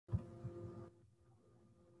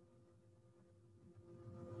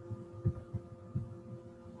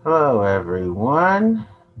Hello, everyone.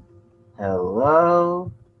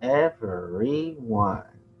 Hello, everyone.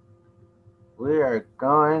 We are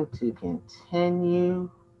going to continue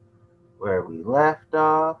where we left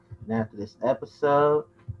off. And after this episode,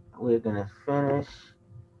 we're going to finish,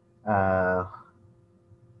 uh,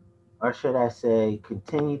 or should I say,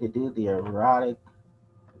 continue to do the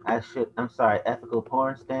ethical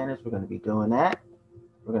porn standards. We're going to be doing that.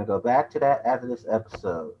 We're going to go back to that after this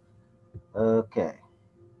episode. Okay.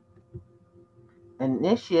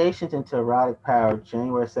 Initiations into Erotic Power,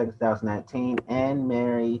 January 2nd, 2019, and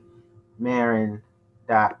Marin.com.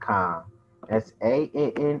 That's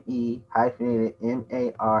ANE hyphenated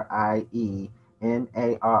MARIEMARRON.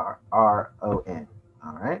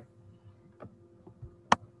 All right.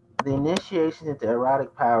 The initiation into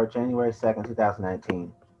erotic power, January 2nd,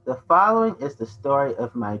 2019. The following is the story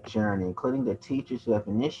of my journey, including the teachers who have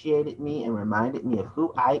initiated me and reminded me of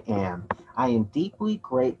who I am. I am deeply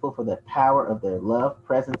grateful for the power of their love,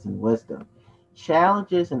 presence, and wisdom.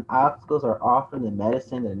 Challenges and obstacles are often the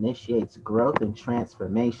medicine that initiates growth and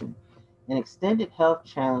transformation. An extended health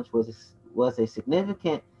challenge was a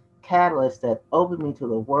significant catalyst that opened me to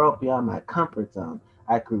the world beyond my comfort zone.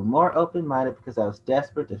 I grew more open minded because I was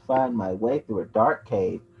desperate to find my way through a dark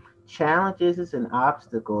cave. Challenges and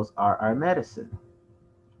obstacles are our medicine.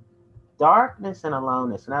 Darkness and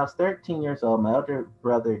aloneness. When I was 13 years old, my older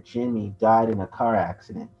brother Jimmy died in a car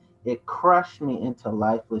accident. It crushed me into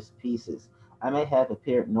lifeless pieces. I may have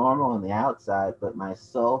appeared normal on the outside, but my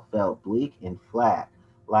soul felt bleak and flat,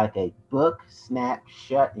 like a book snapped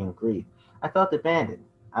shut in grief. I felt abandoned.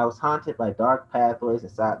 I was haunted by dark pathways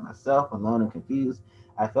inside myself, alone and confused.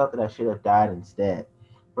 I felt that I should have died instead.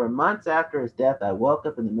 For months after his death, I woke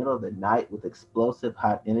up in the middle of the night with explosive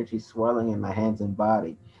hot energy swirling in my hands and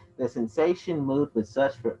body. The sensation moved with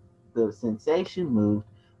such the sensation moved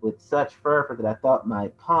with such fervor that I thought my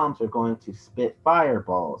palms were going to spit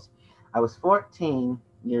fireballs. I was 14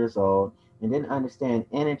 years old and didn't understand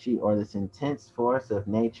energy or this intense force of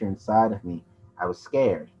nature inside of me. I was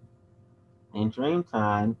scared. In dream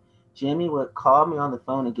time, Jimmy would call me on the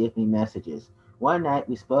phone and give me messages. One night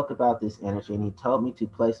we spoke about this energy and he told me to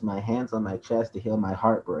place my hands on my chest to heal my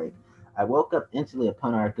heartbreak. I woke up instantly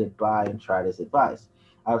upon our goodbye and tried his advice.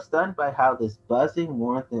 I was stunned by how this buzzing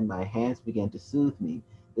warmth in my hands began to soothe me.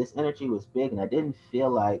 This energy was big and I didn't feel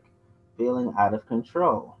like feeling out of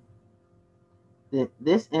control.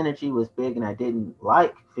 This energy was big and I didn't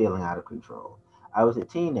like feeling out of control. I was a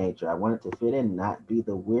teenager. I wanted to fit in, not be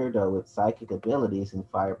the weirdo with psychic abilities and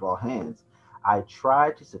fireball hands. I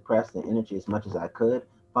tried to suppress the energy as much as I could.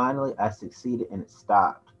 Finally, I succeeded and it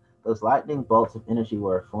stopped. Those lightning bolts of energy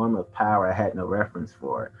were a form of power I had no reference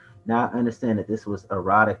for. Now I understand that this was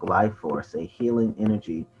erotic life force, a healing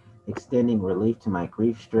energy extending relief to my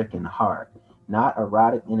grief stricken heart. Not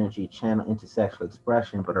erotic energy channeled into sexual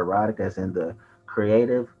expression, but erotic as in the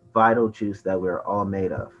creative, vital juice that we are all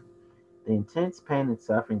made of. The intense pain and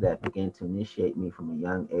suffering that began to initiate me from a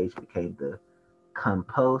young age became the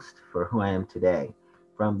compost for who I am today.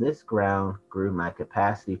 From this ground grew my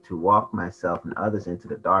capacity to walk myself and others into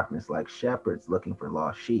the darkness like shepherds looking for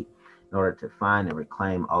lost sheep in order to find and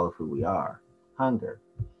reclaim all of who we are. Hunger.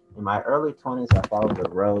 In my early 20s, I followed the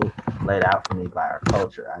road laid out for me by our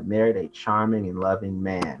culture. I married a charming and loving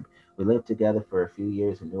man. We lived together for a few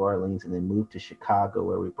years in New Orleans and then moved to Chicago,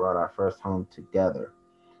 where we brought our first home together.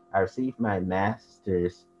 I received my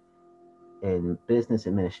master's in business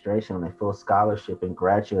administration on a full scholarship and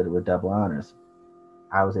graduated with double honors.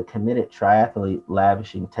 I was a committed triathlete,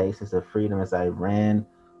 lavishing tastes of freedom as I ran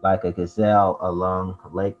like a gazelle along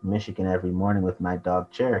Lake Michigan every morning with my dog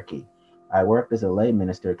Cherokee. I worked as a lay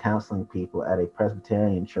minister counseling people at a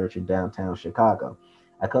Presbyterian church in downtown Chicago.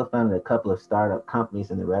 I co founded a couple of startup companies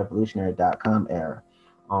in the revolutionary.com era.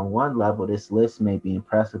 On one level, this list may be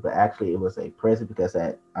impressive, but actually, it was a prison because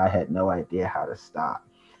I had no idea how to stop.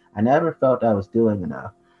 I never felt I was doing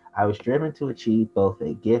enough. I was driven to achieve both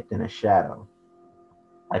a gift and a shadow.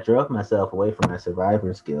 I drove myself away from my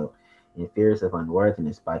survivor's guilt and fears of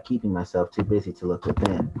unworthiness by keeping myself too busy to look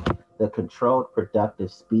within. The controlled,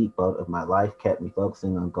 productive speedboat of my life kept me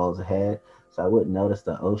focusing on goals ahead so I wouldn't notice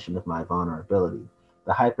the ocean of my vulnerability.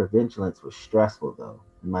 The hypervigilance was stressful, though.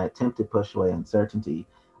 In my attempt to push away uncertainty,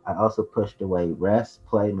 I also pushed away rest,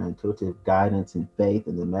 play, my intuitive guidance, and faith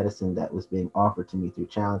in the medicine that was being offered to me through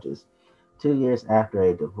challenges. 2 years after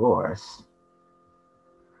a divorce,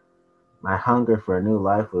 my hunger for a new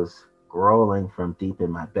life was growling from deep in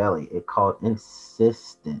my belly. It called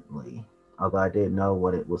insistently, although I didn't know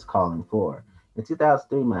what it was calling for. In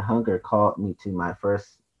 2003, my hunger called me to my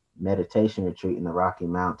first meditation retreat in the Rocky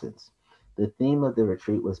Mountains. The theme of the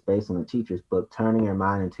retreat was based on the teacher's book, Turning Your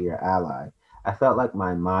Mind into Your Ally. I felt like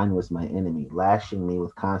my mind was my enemy, lashing me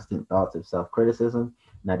with constant thoughts of self criticism,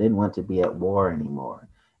 and I didn't want to be at war anymore.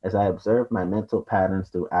 As I observed my mental patterns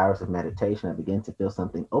through hours of meditation, I began to feel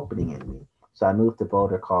something opening in me. So I moved to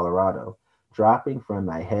Boulder, Colorado, dropping from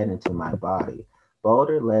my head into my body.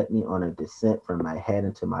 Boulder led me on a descent from my head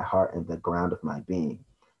into my heart and the ground of my being.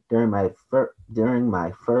 During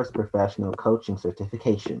my first professional coaching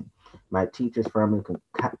certification, my teachers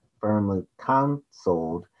firmly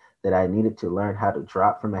counseled that I needed to learn how to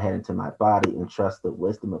drop from my head into my body and trust the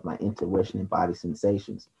wisdom of my intuition and body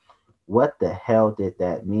sensations. What the hell did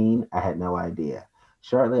that mean? I had no idea.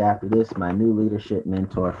 Shortly after this, my new leadership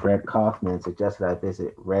mentor, Fred Kaufman, suggested I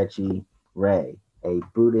visit Reggie Ray, a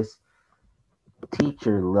Buddhist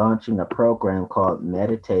teacher launching a program called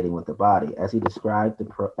Meditating with the Body. As he described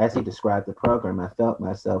the program, I felt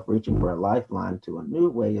myself reaching for a lifeline to a new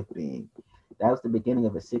way of being. That was the beginning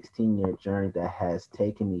of a 16-year journey that has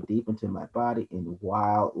taken me deep into my body in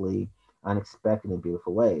wildly unexpected and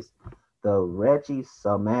beautiful ways. Though Reggie's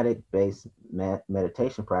somatic-based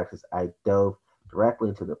meditation practice, I dove directly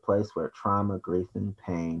into the place where trauma, grief, and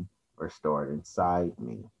pain were stored inside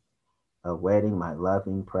me, awaiting my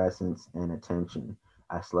loving presence and attention.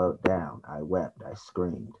 I slowed down. I wept. I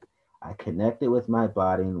screamed. I connected with my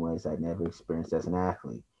body in ways I'd never experienced as an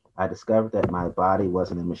athlete. I discovered that my body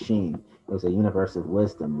wasn't a machine. It was a universe of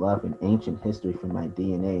wisdom, love, and ancient history from my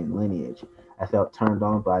DNA and lineage. I felt turned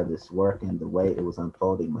on by this work and the way it was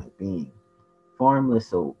unfolding my being.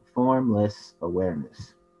 Formless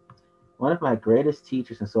awareness. One of my greatest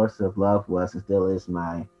teachers and sources of love was and still is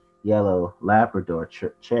my yellow Labrador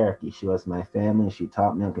Cherokee. She was my family and she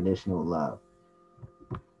taught me unconditional love.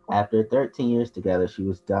 After 13 years together, she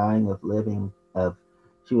was dying of liver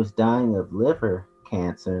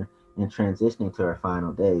cancer and transitioning to her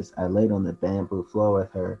final days. I laid on the bamboo floor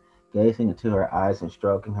with her, gazing into her eyes and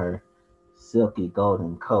stroking her silky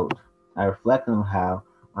golden coat. I reflected on how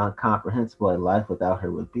incomprehensible a life without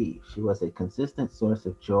her would be. She was a consistent source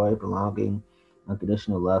of joy, belonging,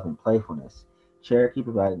 unconditional love, and playfulness. Cherokee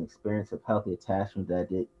provided an experience of healthy attachment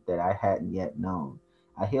that I hadn't yet known.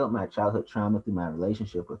 I healed my childhood trauma through my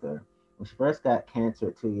relationship with her. When she first got cancer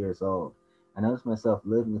at 2 years old, I noticed myself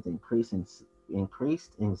living with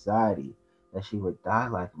increased anxiety that she would die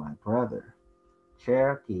like my brother.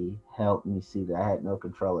 Cherokee helped me see that I had no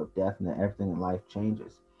control of death and that everything in life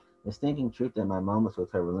changes. The stinking truth that my moments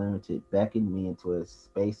with her were limited beckoned me into a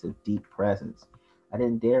space of deep presence. I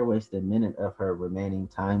didn't dare waste a minute of her remaining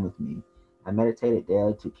time with me. I meditated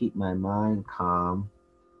daily to keep my mind calm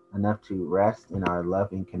enough to rest in our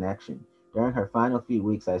loving connection. During her final few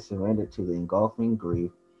weeks, I surrendered to the engulfing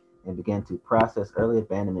grief and began to process early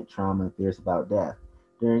abandonment trauma and fears about death.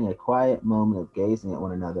 During a quiet moment of gazing at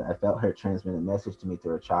one another, I felt her transmit a message to me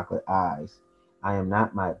through her chocolate eyes. I am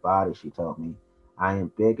not my body, she told me. I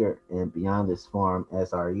am bigger and beyond this form,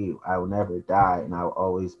 as are you. I will never die, and I will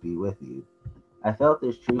always be with you. I felt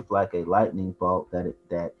this truth like a lightning bolt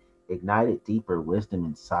that ignited deeper wisdom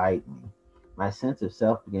inside me. My sense of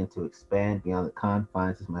self began to expand beyond the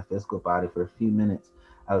confines of my physical body. For a few minutes,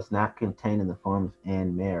 I was not contained in the form of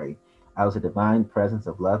Anne Mary. I was a divine presence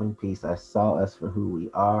of love and peace. I saw us for who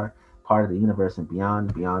we are, part of the universe and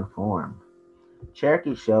beyond form.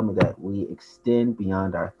 Cherokee showed me that we extend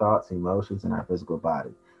beyond our thoughts, emotions, and our physical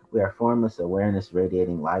body. We are formless awareness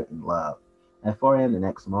radiating light and love. At 4 a.m. the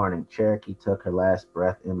next morning, Cherokee took her last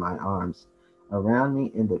breath in my arms. Around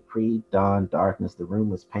me in the pre dawn darkness, the room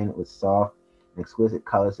was painted with soft and exquisite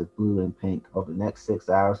colors of blue and pink. Over the next 6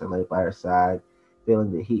 hours, I lay by her side,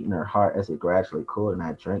 feeling the heat in her heart as it gradually cooled, and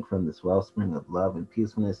I drank from this wellspring of love and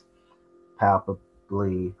peacefulness,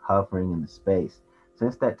 palpably hovering in the space.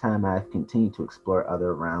 Since that time, I have continued to explore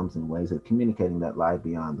other realms and ways of communicating that lie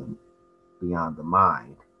beyond the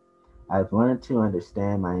mind. I've learned to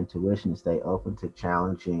understand my intuition and stay open to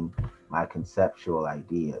challenging my conceptual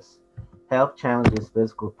ideas. Health challenges,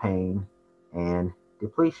 physical pain, and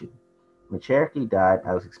depletion. When Cherokee died,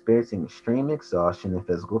 I was experiencing extreme exhaustion and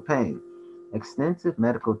physical pain. Extensive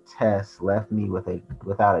medical tests left me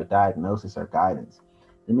without a diagnosis or guidance.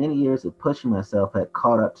 The many years of pushing myself had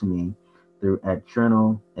caught up to me through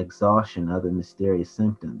adrenal exhaustion and other mysterious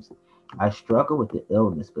symptoms. I struggled with the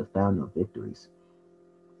illness but found no victories.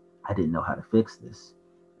 I didn't know how to fix this.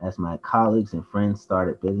 As my colleagues and friends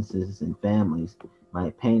started businesses and families, my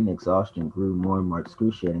pain and exhaustion grew more and more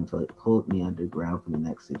excruciating until it pulled me underground for the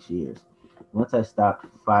next 6 years. Once I stopped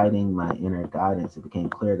fighting my inner guidance, it became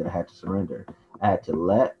clear that I had to surrender. I had to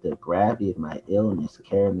let the gravity of my illness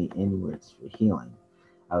carry me inwards for healing.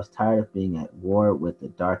 I was tired of being at war with the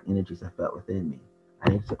dark energies I felt within me. I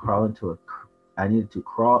needed to crawl into a I needed to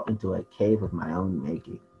crawl into a cave of my own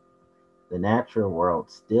making. The natural world,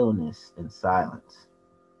 stillness and silence.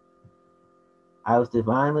 I was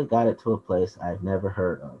divinely guided to a place I've never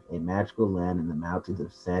heard of, a magical land in the mountains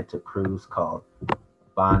of Santa Cruz called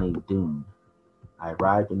Bonnie Doon. I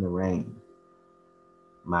arrived in the rain.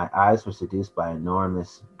 My eyes were seduced by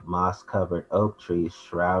enormous moss-covered oak trees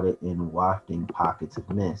shrouded in wafting pockets of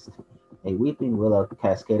mist. A weeping willow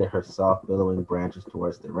cascaded her soft, billowing branches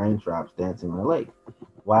towards the raindrops dancing on the lake.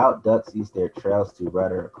 Wild ducks used their trails to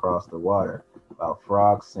rudder across the water, while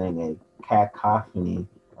frogs sang a cacophony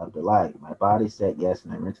of delight. My body said yes,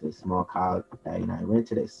 and I rented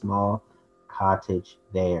a small cottage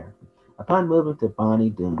there. Upon moving to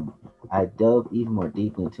Bonnie Doon, I dove even more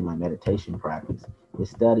deeply into my meditation practice. It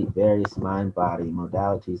studied various mind body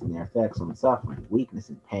modalities and their effects on suffering, weakness,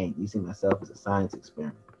 and pain, using myself as a science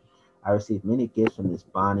experiment. I received many gifts from this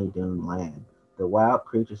Bonnie Doon land. The wild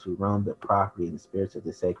creatures who roamed the property and the spirits of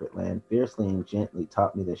the sacred land fiercely and gently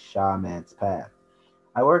taught me the shaman's path.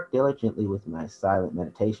 I worked diligently with my silent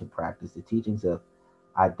meditation practice, the teachings of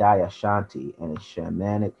Adaya Shanti and a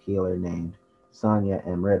shamanic healer named Sonia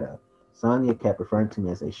Amrita. Sonia kept referring to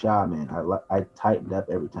me as a shaman. I tightened up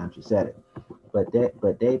every time she said it. But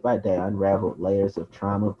day by day, I unraveled layers of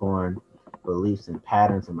trauma born beliefs and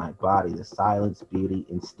patterns in my body. The silence, beauty,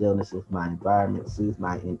 and stillness of my environment soothed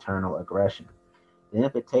my internal aggression. The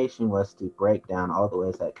invitation was to break down all the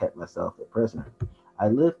ways I kept myself a prisoner. I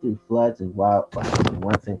lived through floods and wildfires, and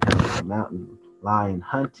once encountered a mountain lion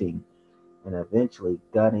hunting and eventually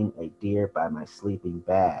gutting a deer by my sleeping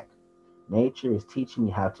bag. Nature is teaching me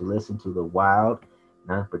how to listen to the wild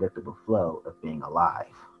and unpredictable flow of being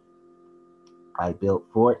alive. I built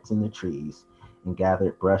forts in the trees and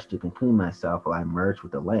gathered brush to cocoon myself while I merged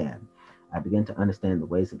with the land. I began to understand the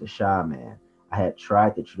ways of the shaman. I had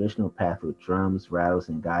tried the traditional path with drums, rattles,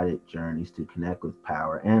 and guided journeys to connect with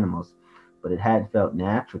power animals, but it hadn't felt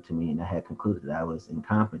natural to me, and I had concluded that I was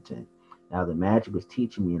incompetent. Now the magic was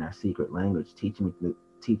teaching me in our secret language, teaching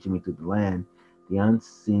me through the land, the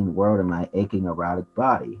unseen world in my aching erotic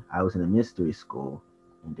body. I was in a mystery school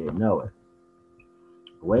and didn't know it.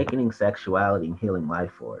 Awakening sexuality and healing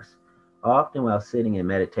life force. Often while sitting in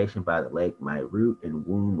meditation by the lake, my root and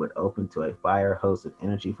womb would open to a fire hose of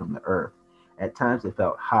energy from the earth. At times it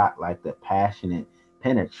felt hot like the passionate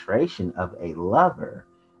penetration of a lover.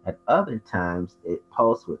 At other times it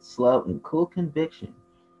pulsed with slow and cool conviction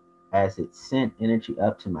as it sent energy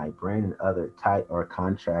up to my brain and other tight or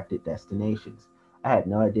contracted destinations. I had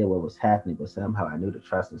no idea what was happening, but somehow I knew to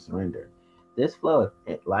trust and surrender. This flow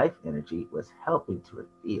of life energy was helping to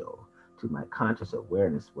reveal to my conscious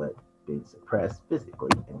awareness what had been suppressed physically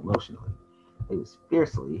and emotionally. It was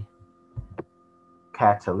fiercely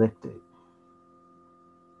catalytic.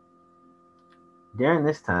 During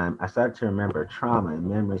this time, I started to remember trauma and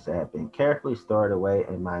memories that had been carefully stored away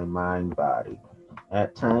in my mind body.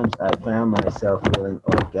 At times, I found myself feeling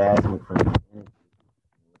orgasmic from the energy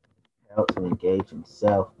compelled to engage in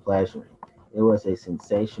self pleasuring. It was a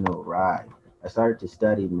sensational ride. I started to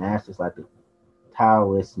study masters like the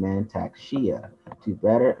Taoist Mantak Shia to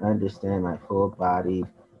better understand my full bodied,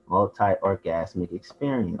 multi orgasmic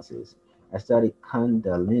experiences. I studied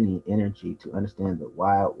Kundalini energy to understand the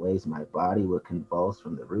wild ways my body would convulse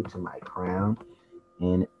from the root to my crown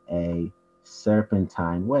in a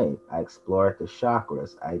serpentine way. I explored the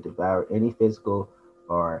chakras. I devoured any physical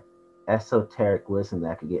or esoteric wisdom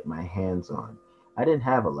that I could get my hands on. I didn't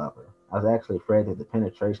have a lover. I was actually afraid that the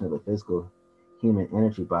penetration of a physical human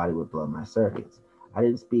energy body would blow my circuits. I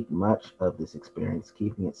didn't speak much of this experience,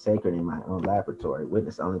 keeping it sacred in my own laboratory,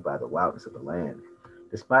 witnessed only by the wildness of the land.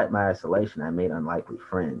 Despite my isolation, I made unlikely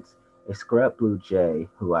friends. A scrub blue jay,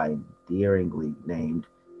 who I endearingly named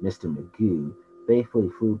Mr. Magoo, faithfully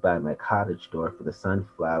flew by my cottage door for the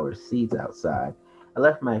sunflower seeds outside. I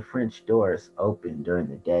left my French doors open during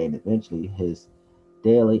the day, and eventually his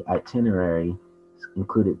daily itinerary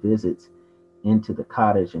included visits into the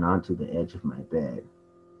cottage and onto the edge of my bed.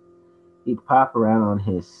 He'd pop around on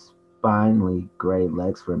his spindly gray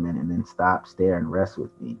legs for a minute and then stop, stare, and rest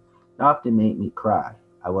with me. It often made me cry.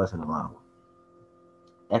 I wasn't alone.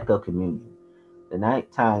 Echo Communion. The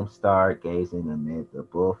nighttime stargazing amid the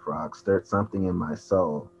bullfrogs stirred something in my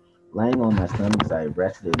soul. Laying on my stomach as I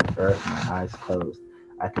rested in the earth, my eyes closed,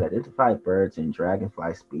 I could identify birds and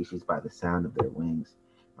dragonfly species by the sound of their wings.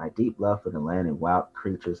 My deep love for the land and wild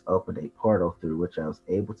creatures opened a portal through which I was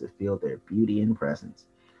able to feel their beauty and presence.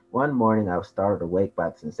 One morning, I was startled awake by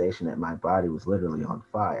the sensation that my body was literally on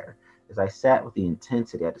fire. As I sat with the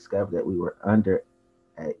intensity, I discovered that we were under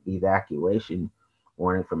evacuation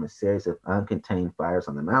warning from a series of uncontained fires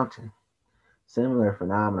on the mountain. Similar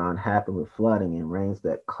phenomenon happened with flooding and rains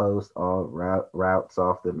that closed all routes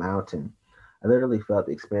off the mountain. I literally felt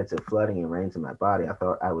the experience of flooding and rains in my body. I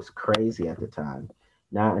thought I was crazy at the time.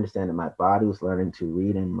 Now I understand that my body was learning to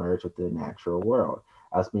read and merge with the natural world.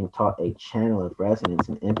 I was being taught a channel of resonance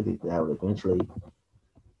and empathy that would eventually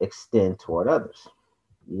extend toward others.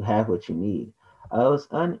 You have what you need. I was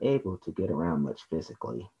unable to get around much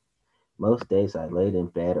physically. Most days I laid in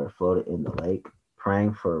bed or floated in the lake,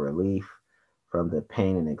 praying for relief from the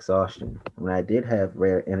pain and exhaustion. When I did have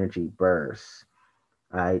rare energy bursts,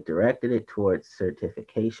 I directed it towards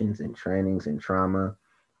certifications and trainings in trauma,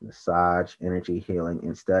 massage, energy healing,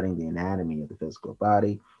 and studying the anatomy of the physical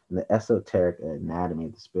body and the esoteric anatomy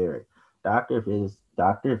of the spirit. Doctor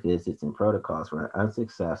visits and protocols were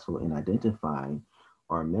unsuccessful in identifying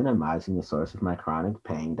or minimizing the source of my chronic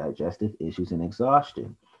pain, digestive issues, and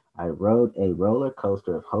exhaustion. I rode a roller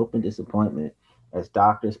coaster of hope and disappointment as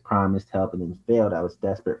doctors promised help and then failed. I was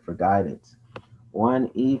desperate for guidance.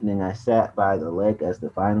 One evening I sat by the lake as the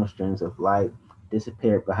final streams of light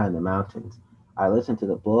disappeared behind the mountains. I listened to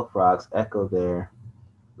the bullfrogs echo their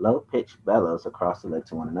low-pitched bellows across the lake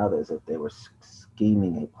to one another as if they were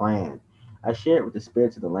scheming a plan. I shared with the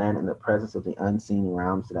spirits of the land in the presence of the unseen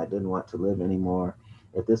realms that I didn't want to live anymore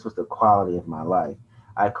if this was the quality of my life.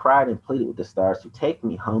 I cried and pleaded with the stars to take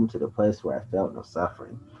me home to the place where I felt no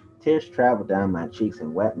suffering. Tears traveled down my cheeks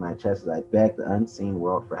and wet my chest as I begged the unseen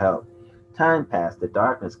world for help. Time passed, the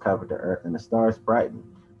darkness covered the earth, and the stars brightened.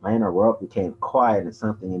 My inner world became quiet, and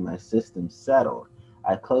something in my system settled.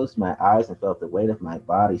 I closed my eyes and felt the weight of my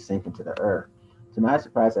body sink into the earth. To my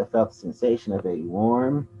surprise, I felt the sensation of a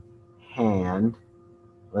warm hand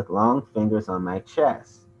with long fingers on my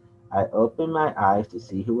chest. I opened my eyes to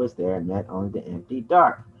see who was there and met only the empty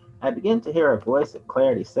dark. I began to hear a voice of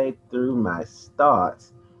clarity say through my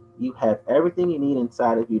thoughts, "You have everything you need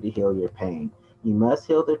inside of you to heal your pain. You must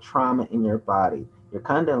heal the trauma in your body. Your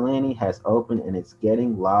Kundalini has opened and it's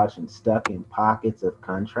getting lodged and stuck in pockets of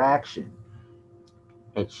contraction.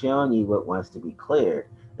 It's showing you what wants to be cleared.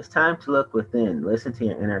 It's time to look within, listen to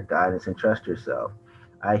your inner guidance, and trust yourself."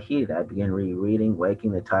 I heeded. I began rereading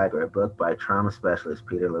Waking the Tiger, a book by trauma specialist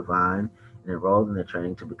Peter Levine, and enrolled in the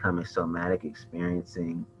training to become a somatic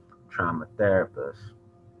experiencing trauma therapist.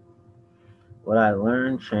 What I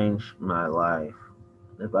learned changed my life.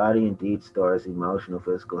 The body indeed stores emotional,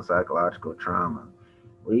 physical, and psychological trauma.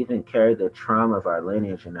 We even carry the trauma of our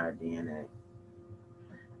lineage in our DNA.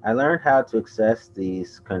 I learned how to access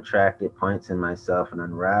these contracted points in myself and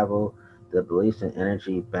unravel the beliefs and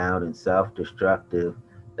energy bound and self destructive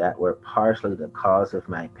that were partially the cause of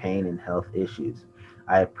my pain and health issues.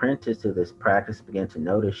 I apprenticed to this practice, began to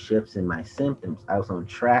notice shifts in my symptoms. I was on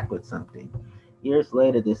track with something. Years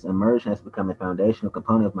later, this immersion has become a foundational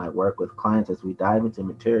component of my work with clients as we dive into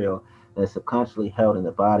material that is subconsciously held in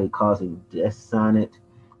the body, causing dissonant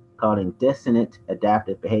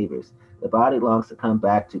adaptive behaviors. The body longs to come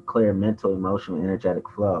back to clear mental, emotional, and energetic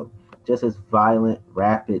flow, just as violent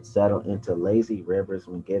rapids settle into lazy rivers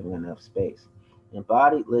when given enough space.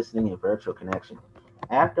 Embodied listening and virtual connection.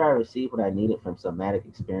 After I received what I needed from somatic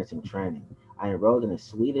experiencing training, I enrolled in a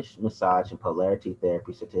Swedish massage and polarity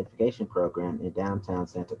therapy certification program in downtown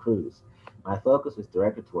Santa Cruz. My focus was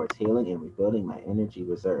directed towards healing and rebuilding my energy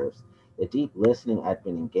reserves. The deep listening I'd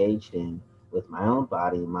been engaged in with my own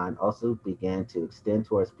body and mind also began to extend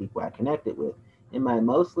towards people I connected with. In my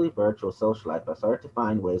mostly virtual social life, I started to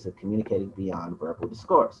find ways of communicating beyond verbal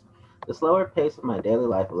discourse. The slower pace of my daily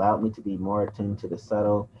life allowed me to be more attuned to the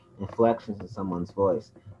subtle inflections in someone's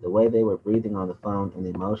voice, the way they were breathing on the phone, and the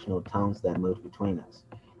emotional tones that moved between us.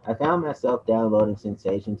 I found myself downloading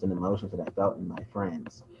sensations and emotions that I felt in my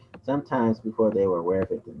friends, sometimes before they were aware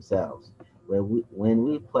of it themselves. When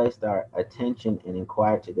we placed our attention and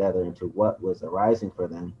inquired together into what was arising for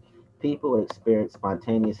them, people would experience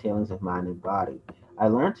spontaneous healings of mind and body. I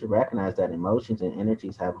learned to recognize that emotions and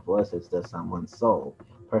energies have a voice as does someone's soul,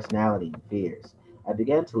 personality, and fears. I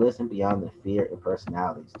began to listen beyond the fear and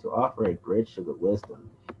personalities, to offer a bridge to the wisdom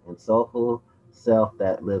and soulful self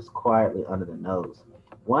that lives quietly under the nose.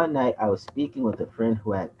 One night I was speaking with a friend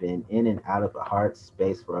who had been in and out of a hard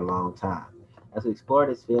space for a long time. As we explored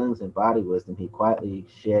his feelings and body wisdom, he quietly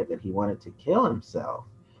shared that he wanted to kill himself.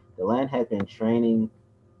 The land had been training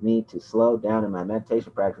me to slow down, and my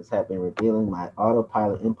meditation practice had been revealing my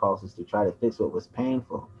autopilot impulses to try to fix what was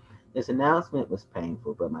painful. This announcement was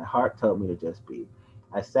painful, but my heart told me to just be.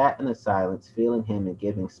 I sat in the silence, feeling him and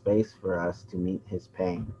giving space for us to meet his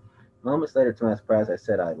pain. Moments later, to my surprise, I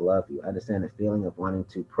said, "I love you." I understand the feeling of wanting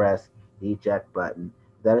to press the eject button.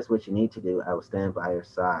 If that is what you need to do, I will stand by your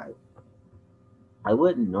side. I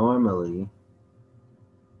wouldn't normally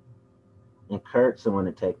encourage someone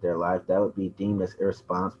to take their life, that would be deemed as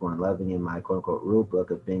irresponsible and loving in my quote unquote rule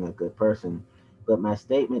book of being a good person. But my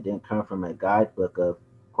statement didn't come from a guidebook of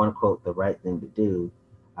quote unquote the right thing to do.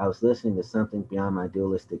 I was listening to something beyond my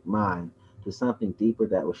dualistic mind, to something deeper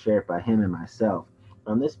that was shared by him and myself.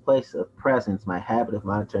 From this place of presence, my habit of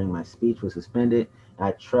monitoring my speech was suspended, and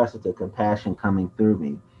I trusted the compassion coming through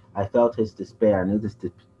me. I felt his despair.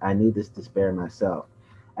 I knew this despair myself.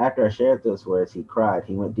 After I shared those words, he cried.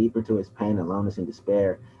 He went deeper into his pain, aloneness, and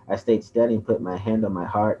despair. I stayed steady and put my hand on my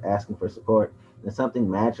heart, asking for support. Then something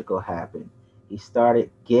magical happened. He started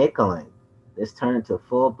giggling. This turned into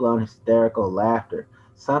full blown hysterical laughter.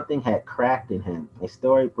 Something had cracked in him. A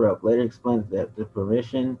story broke. Later explained that the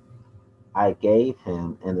permission I gave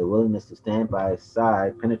him and the willingness to stand by his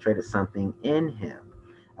side penetrated something in him.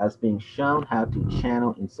 I was being shown how to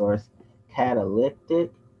channel and source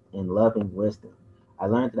catalytic and loving wisdom. I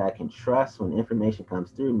learned that I can trust when information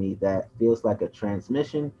comes through me that feels like a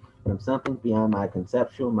transmission from something beyond my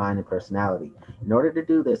conceptual mind and personality. In order to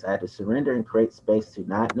do this, I had to surrender and create space to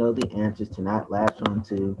not know the answers, to not latch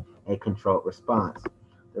onto a controlled response.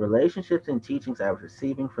 The relationships and teachings I was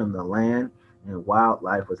receiving from the land and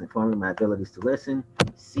wildlife was informing my abilities to listen,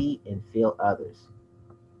 see, and feel others.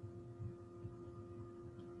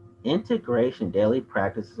 Integration daily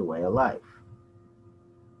practice is a way of life.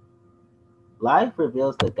 Life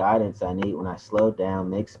reveals the guidance I need when I slow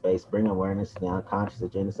down, make space, bring awareness to the unconscious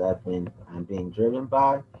agendas I'm being driven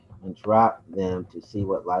by, and drop them to see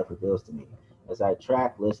what life reveals to me. As I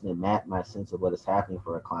track, listen, and map my sense of what is happening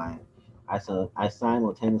for a client, I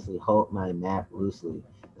simultaneously hold my map loosely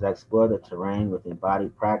as I explore the terrain with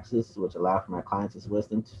embodied practices which allow for my clients'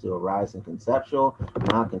 wisdom to arise in conceptual,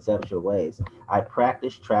 non-conceptual ways. I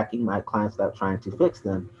practice tracking my clients without trying to fix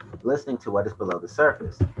them, listening to what is below the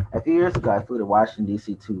surface. A few years ago, I flew to Washington,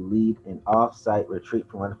 D.C. to lead an off site retreat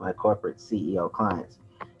for one of my corporate CEO clients.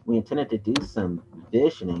 We intended to do some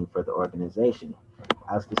visioning for the organization.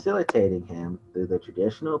 I was facilitating him through the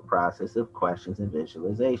traditional process of questions and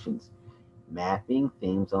visualizations, mapping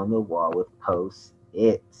themes on the wall with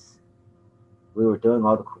post-its. We were doing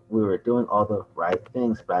all the right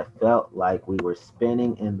things, but I felt like we were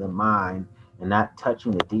spinning in the mind and not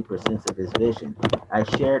touching the deeper sense of his vision. I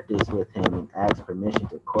shared this with him and asked permission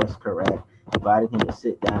to course correct, inviting him to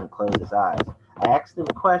sit down and close his eyes. I asked him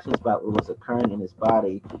questions about what was occurring in his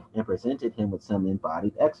body and presented him with some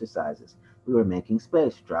embodied exercises. We were making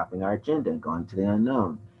space, dropping our agenda, and going to the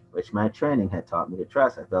unknown, which my training had taught me to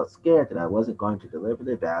trust. I felt scared that I wasn't going to deliver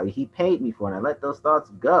the value he paid me for, and I let those thoughts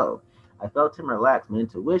go. I felt him relax. My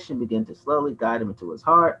intuition began to slowly guide him into his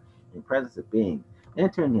heart and presence of being.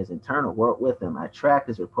 Entering his internal world with him, I tracked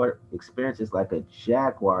his reported experiences like a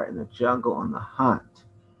jaguar in the jungle on the hunt.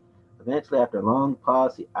 Eventually, after a long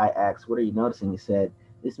pause, I asked, "What are you noticing?" He said,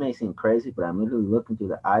 "This may seem crazy, but I'm literally looking through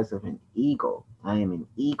the eyes of an eagle. I am an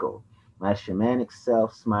eagle." My shamanic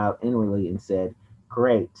self smiled inwardly and said,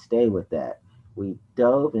 "Great, stay with that." We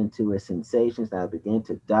dove into his sensations and I began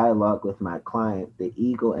to dialogue with my client, the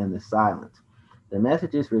eagle and the silence. The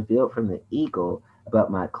messages revealed from the eagle about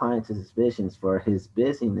my client's visions for his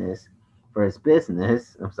business,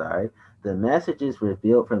 the messages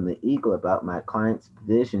revealed from the eagle about my client's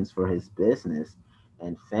visions for his business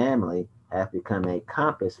and family have become a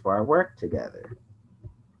compass for our work together.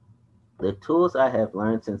 The tools I have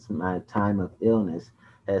learned since my time of illness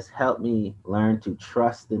has helped me learn to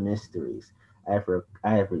trust the mysteries. I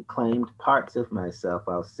have reclaimed parts of myself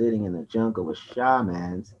while sitting in the jungle with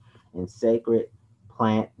shamans and sacred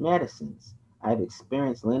plant medicines. I've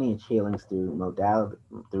experienced lineage healings through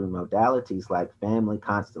modalities like family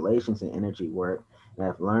constellations and energy work, and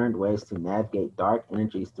I've learned ways to navigate dark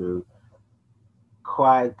energies through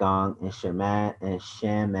Qui-Gong and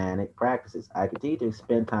shamanic practices. I continue to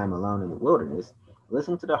spend time alone in the wilderness,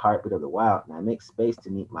 listening to the heartbeat of the wild, and I make space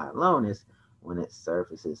to meet my aloneness when it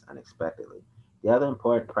surfaces unexpectedly. The other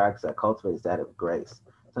important practice I cultivate is that of grace.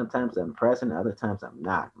 Sometimes I'm present, other times I'm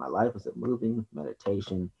not. My life is a moving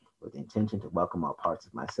meditation with the intention to welcome all parts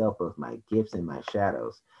of myself, both my gifts and my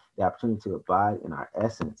shadows. The opportunity to abide in our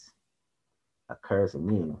essence occurs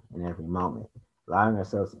anew in every moment. Allowing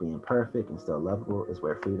ourselves to be imperfect and still lovable is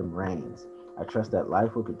where freedom reigns. I trust that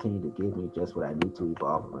life will continue to give me just what I need to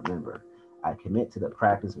evolve and remember. I commit to the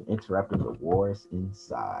practice of interrupting the wars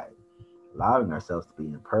inside. Allowing ourselves to be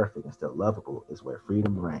imperfect and still lovable is where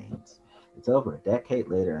freedom reigns. It's over a decade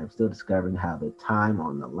later, and I'm still discovering how the time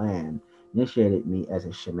on the land initiated me as a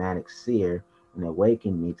shamanic seer and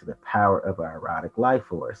awakened me to the power of our erotic life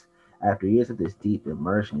force. After years of this deep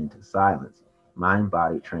immersion into silence, mind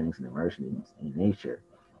body trainings, and immersion in nature,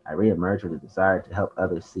 I reemerged with a desire to help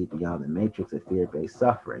others see beyond the matrix of fear based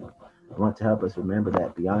suffering. I want to help us remember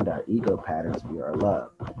that beyond our ego patterns, we are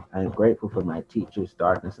love. I am grateful for my teachers,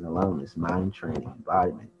 darkness and aloneness, mind training,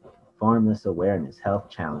 embodiment, formless awareness, health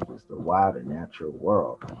challenges, the wild and natural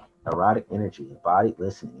world, erotic energy, embodied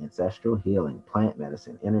listening, ancestral healing, plant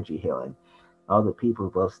medicine, energy healing. All the people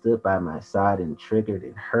who both stood by my side and triggered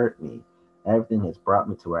and hurt me. Everything has brought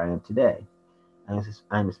me to where I am today.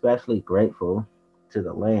 I'm especially grateful to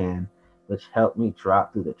the land, which helped me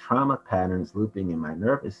drop through the trauma patterns looping in my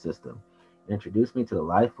nervous system, introduced me to the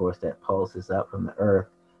life force that pulses up from the earth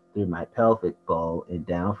through my pelvic bowl and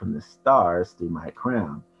down from the stars through my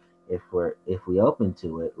crown. If we open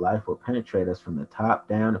to it, life will penetrate us from the top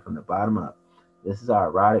down and from the bottom up. This is our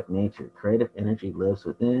erotic nature. Creative energy lives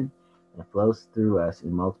within and flows through us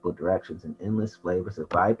in multiple directions in endless flavors of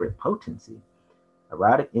vibrant potency.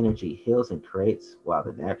 Erotic energy heals and creates, while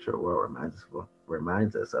the natural world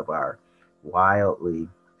reminds us of our wildly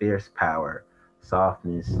fierce power,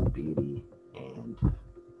 softness, beauty, and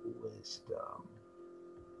wisdom.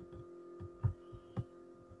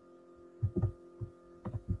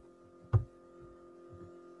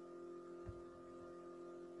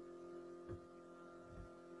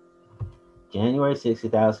 January 6,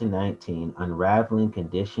 2019, Unraveling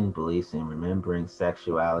Conditioned Beliefs and Remembering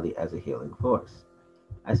Sexuality as a Healing Force.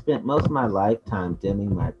 I spent most of my lifetime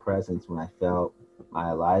dimming my presence when I felt my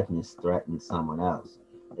aliveness threatened someone else.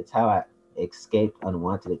 It's how I escaped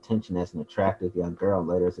unwanted attention as an attractive young girl and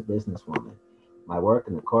later as a businesswoman. My work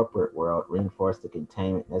in the corporate world reinforced the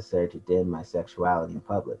containment necessary to dim my sexuality in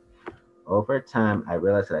public. Over time, I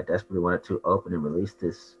realized that I desperately wanted to open and release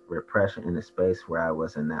this repression in a space where I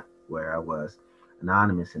was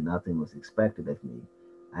anonymous and nothing was expected of me.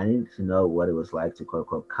 I needed to know what it was like to quote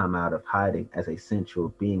unquote come out of hiding as a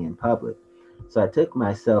sensual being in public. So I took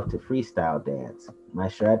myself to freestyle dance. My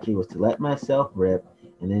strategy was to let myself rip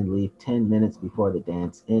and then leave 10 minutes before the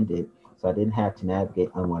dance ended so I didn't have to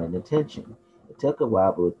navigate unwanted attention. It took a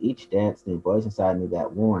while, but with each dance, the voice inside me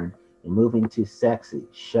that warned, "You're moving too sexy,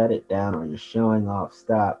 shut it down, or you're showing off,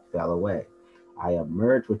 stop," fell away. I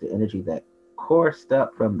emerged with the energy that coursed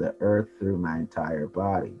up from the earth through my entire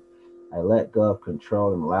body. I let go of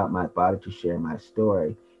control and allowed my body to share my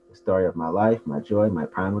story, the story of my life, my joy, my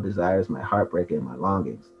primal desires, my heartbreak, and my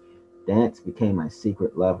longings. Dance became my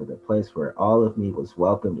secret lover, the place where all of me was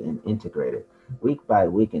welcomed and integrated. Week by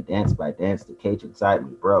week and dance by dance, the cage inside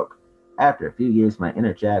me broke. After a few years, my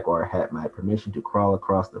inner jaguar had my permission to crawl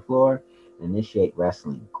across the floor and initiate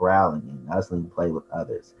wrestling, growling, and nuzzling play with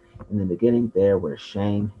others. In the beginning, there were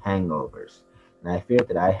shame hangovers, and I feared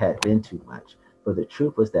that I had been too much. But the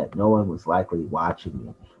truth was that no one was likely watching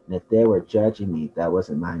me, and if they were judging me, that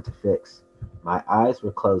wasn't mine to fix. My eyes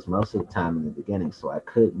were closed most of the time in the beginning, so I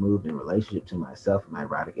could move in relationship to myself and my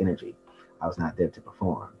erotic energy. I was not there to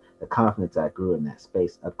perform. The confidence I grew in that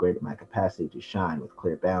space upgraded my capacity to shine with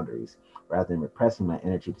clear boundaries, rather than repressing my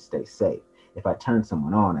energy to stay safe. If I turned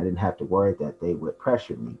someone on, I didn't have to worry that they would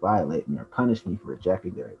pressure me, violate me, or punish me for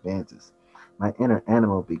rejecting their advances. My inner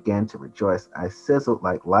animal began to rejoice. I sizzled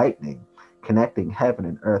like lightning, connecting heaven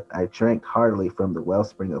and earth. I drank heartily from the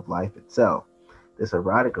wellspring of life itself. This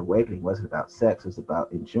erotic awakening wasn't about sex, it was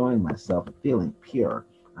about enjoying myself and feeling pure,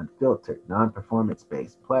 unfiltered, non performance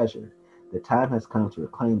based pleasure. The time has come to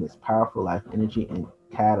reclaim this powerful life energy and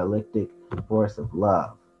catalytic force of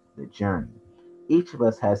love, the journey. Each of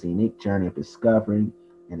us has a unique journey of discovering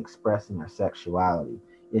and expressing our sexuality.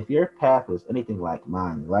 If your path was anything like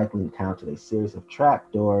mine, you likely encountered a series of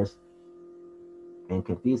trapdoors and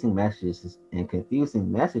confusing messages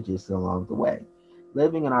along the way.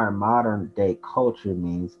 Living in our modern day culture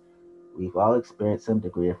means we've all experienced some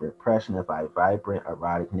degree of repression of our vibrant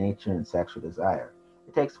erotic nature and sexual desire.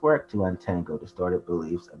 It takes work to untangle distorted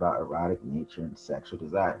beliefs about erotic nature and sexual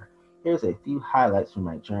desire. Here's a few highlights from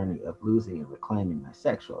my journey of losing and reclaiming my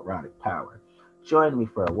sexual erotic power. Join me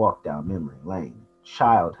for a walk down memory lane.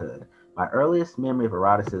 Childhood. My earliest memory of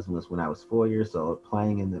eroticism was when I was 4 years old,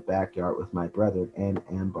 playing in the backyard with my brother in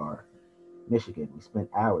Ambar, Michigan. We spent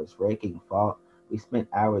hours raking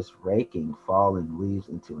fallen leaves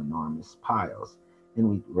into enormous piles. Then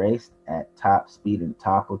we raced at top speed and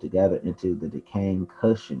toppled together into the decaying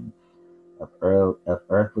cushion of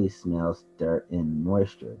earthly smells, dirt, and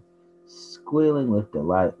moisture. Squealing with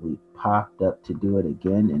delight, we popped up to do it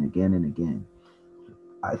again and again and again.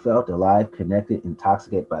 I felt alive, connected,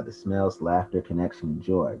 intoxicated by the smells, laughter, connection, and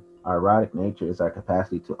joy. Our erotic nature is our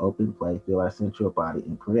capacity to open play, feel our sensual body,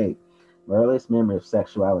 and create. My earliest memory of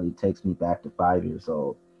sexuality takes me back to 5 years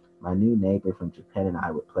old. My new neighbor from Japan and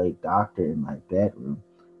I would play doctor in my bedroom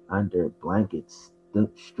under blankets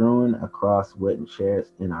strewn across wooden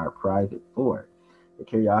chairs in our private fort. The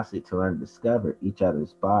curiosity to learn and discover each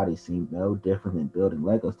other's bodies seemed no different than building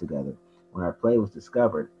Legos together. When our play was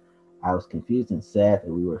discovered, I was confused and sad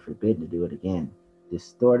that we were forbidden to do it again.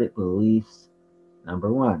 Distorted beliefs.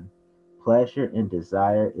 Number one, pleasure and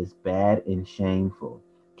desire is bad and shameful.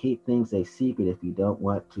 Keep things a secret if you don't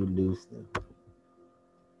want to lose them.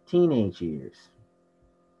 Teenage years.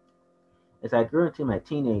 As I grew into my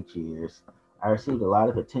teenage years, I received a lot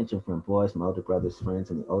of attention from boys, my older brother's friends,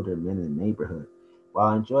 and the older men in the neighborhood. While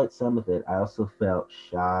I enjoyed some of it, I also felt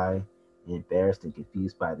shy, embarrassed, and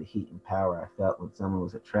confused by the heat and power I felt when someone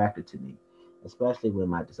was attracted to me, especially when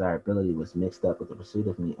my desirability was mixed up with the pursuit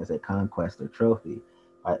of me as a conquest or trophy.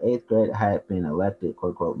 By eighth grade, I had been elected,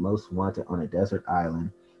 quote unquote, most wanted on a desert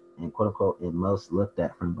island and, quote unquote, and most looked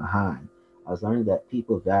at from behind. I was learning that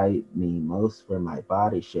people valued me most for my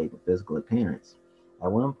body shape and physical appearance. At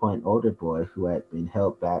one point, an older boy who had been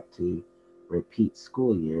held back to repeat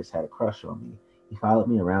school years had a crush on me. He followed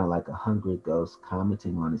me around like a hungry ghost,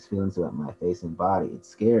 commenting on his feelings about my face and body. It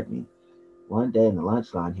scared me. One day in the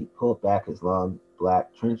lunch line, he pulled back his long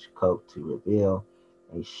black trench coat to reveal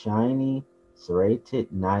a shiny,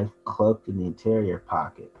 serrated knife cloaked in the interior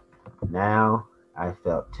pocket. Now I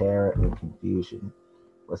felt terror and confusion.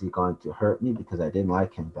 Was he going to hurt me because I didn't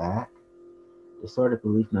like him back? Distorted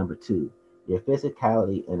belief number two. Your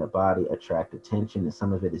physicality and a body attract attention, and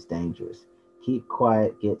some of it is dangerous. Keep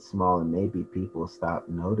quiet, get small, and maybe people stop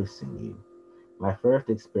noticing you. My first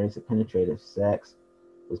experience of penetrative sex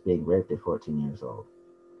was being raped at 14 years old.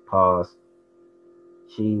 Pause.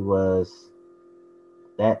 She was,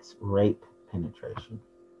 that's rape penetration.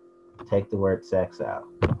 Take the word sex out.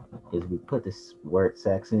 Because if we put this word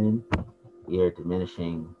sex in, you're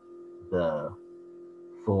diminishing the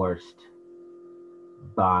forced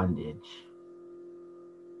bondage,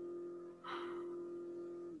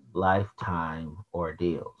 lifetime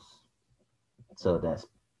ordeals. So that's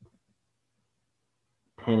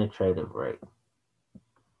penetrative rape.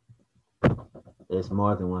 There's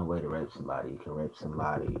more than one way to rape somebody. You can rape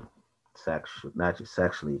somebody sexually, not just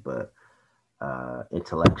sexually, but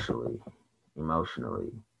intellectually,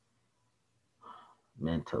 emotionally,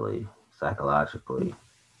 mentally, psychologically,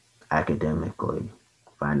 academically,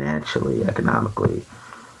 financially, economically,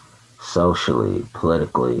 socially,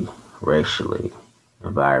 politically, racially,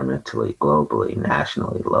 environmentally, globally,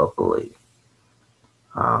 nationally, locally.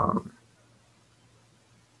 Um,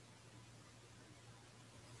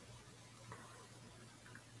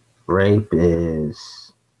 Rape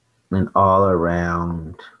is an all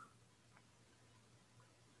around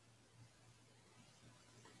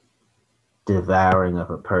devouring of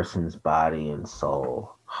a person's body and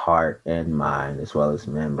soul, heart and mind, as well as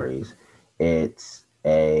memories. It's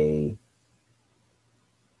a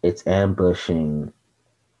it's ambushing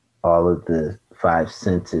all of the five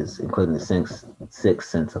senses, including the sixth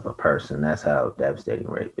sense of a person. That's how devastating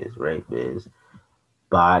rape is. Rape is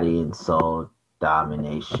body and soul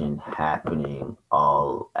domination happening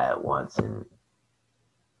all at once, and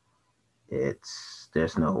it's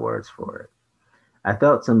there's no words for it. I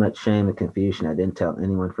felt so much shame and confusion. I didn't tell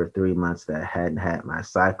anyone for 3 months that I hadn't had my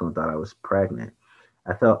cycle and thought I was pregnant.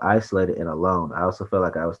 I felt isolated and alone. I also felt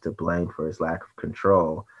like I was to blame for his lack of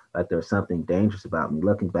control, like there was something dangerous about me.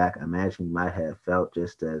 Looking back, I imagine he might have felt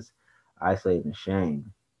just as isolated and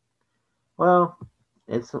ashamed. Well,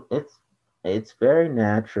 it's it's very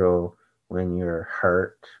natural when you're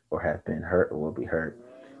hurt or have been hurt or will be hurt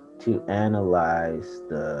to analyze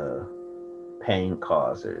the pain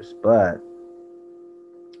causers, but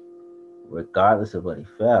regardless of what he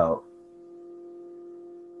felt,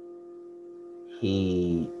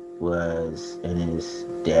 he was and is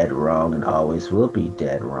dead wrong and always will be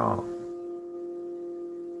dead wrong.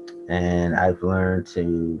 And I've learned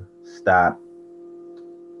to stop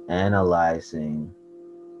analyzing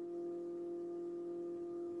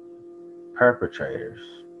perpetrators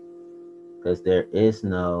because there is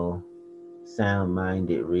no sound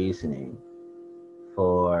minded reasoning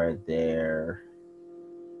for their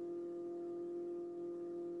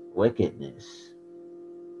wickedness.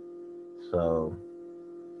 So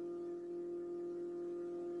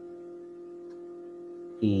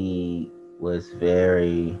he was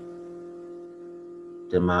very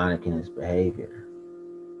demonic in his behavior.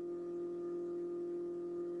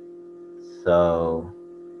 So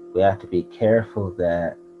we have to be careful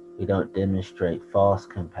that we don't demonstrate false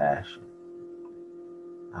compassion.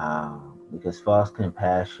 Because false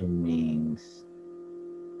compassion means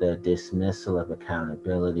the dismissal of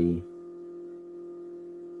accountability,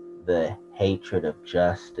 the hatred of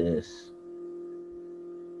justice,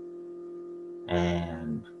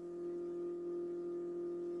 and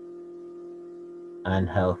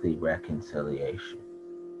unhealthy reconciliation.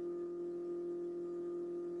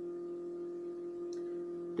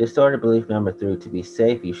 Distorted belief number three: to be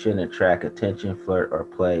safe, you shouldn't attract attention, flirt, or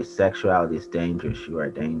play. Sexuality is dangerous. You are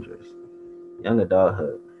dangerous. Young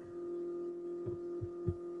adulthood.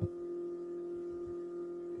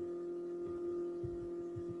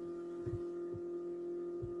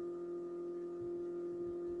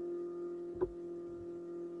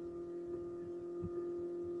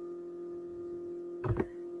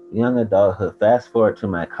 Young adulthood. Fast forward to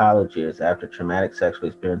my college years after traumatic sexual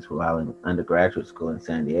experience while in undergraduate school in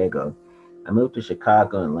San Diego. I moved to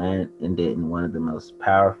Chicago and landed in one of the most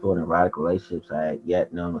powerful and erotic relationships I had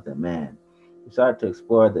yet known with a man. We started to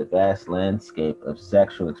explore the vast landscape of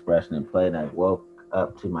sexual expression and play, and I woke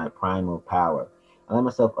up to my primal power. I let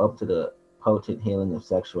myself open to the potent healing of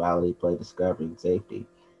sexuality, play, discovery, and safety.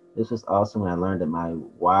 This was also when I learned that my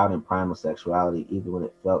wild and primal sexuality, even when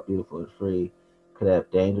it felt beautiful and free, could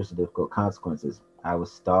have dangerous and difficult consequences. I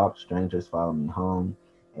was stalked, strangers followed me home.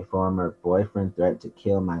 A former boyfriend threatened to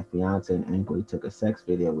kill my fiance and angrily took a sex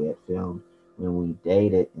video we had filmed when we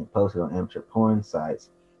dated and posted on amateur porn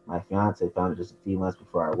sites. My fiance found it just a few months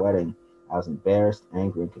before our wedding. I was embarrassed,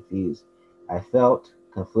 angry, and confused. I felt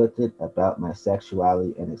conflicted about my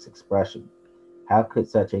sexuality and its expression. How could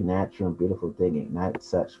such a natural and beautiful thing ignite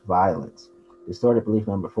such violence? Distorted belief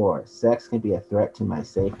number four: sex can be a threat to my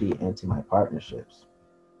safety and to my partnerships.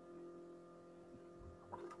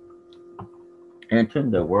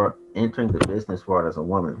 Entering the business world as a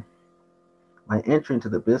woman. My entry into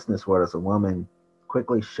the business world as a woman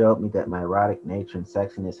quickly showed me that my erotic nature and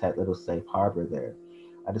sexiness had little safe harbor there.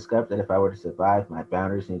 I discovered that if I were to survive, my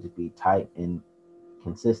boundaries needed to be tight and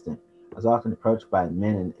consistent. I was often approached by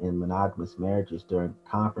men in monogamous marriages during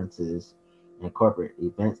conferences and corporate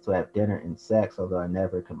events to have dinner and sex, although I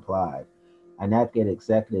never complied. I navigated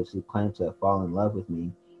executives who claimed to have fallen in love with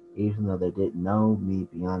me, even though they didn't know me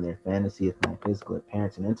beyond their fantasy of my physical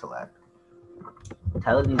appearance and intellect.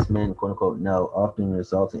 Telling these men, quote unquote, no often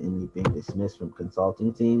resulted in me being dismissed from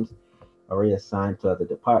consulting teams or reassigned to other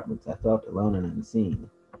departments. I felt alone and unseen.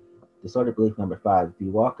 Disordered belief number five: if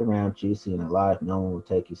you walk around juicy and alive, no one will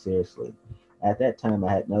take you seriously. At that time,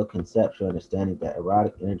 I had no conceptual understanding that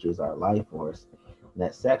erotic energy is our life force, and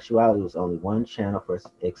that sexuality was only one channel for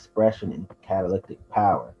expression and catalytic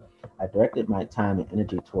power. I directed my time and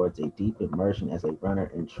energy towards a deep immersion as a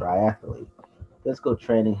runner and triathlete. Physical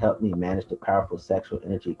training helped me manage the powerful sexual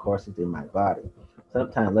energy coursing through my body.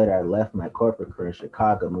 Sometime later, I left my corporate career in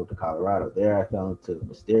Chicago and moved to Colorado. There, I fell into a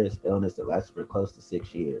mysterious illness that lasted for close to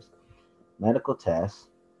 6 years. Medical tests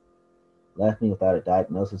left me without a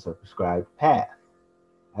diagnosis or prescribed path.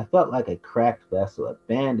 I felt like a cracked vessel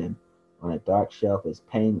abandoned on a dark shelf as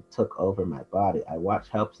pain took over my body. I watched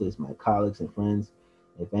helplessly as my colleagues and friends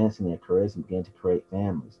advanced in their careers and began to create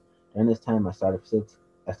families. During this time, I started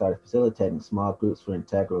facilitating small groups for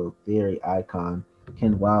integral theory icon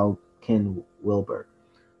Ken Wilber.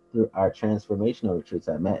 Through our transformational retreats,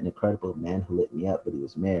 I met an incredible man who lit me up, but he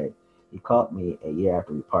was married. He called me a year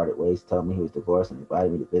after we parted ways, told me he was divorced, and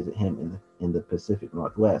invited me to visit him in the Pacific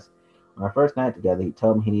Northwest. On our first night together, he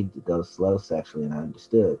told me he needed to go slow sexually, and I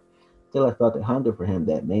understood. Still, I felt a hunger for him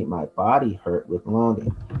that made my body hurt with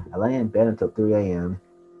longing. I lay in bed until 3 a.m.,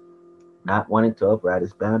 not wanting to override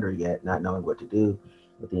his boundary yet, not knowing what to do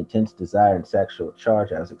with the intense desire and sexual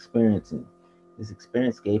charge I was experiencing. This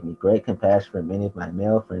experience gave me great compassion for many of my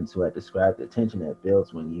male friends who had described the tension that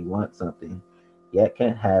builds when you want something, yet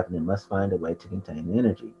can't have and then must find a way to contain the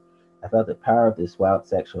energy. I felt the power of this wild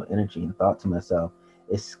sexual energy and thought to myself,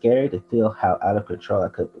 it's scary to feel how out of control I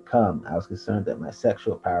could become. I was concerned that my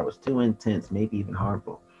sexual power was too intense, maybe even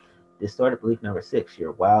harmful. Distorted belief number six: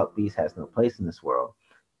 your wild beast has no place in this world.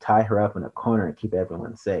 Tie her up in a corner and keep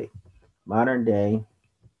everyone safe. Modern day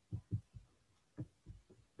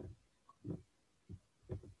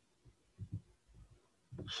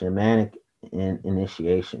shamanic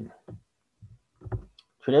initiation.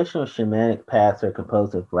 Traditional shamanic paths are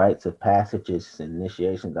composed of rites of passages and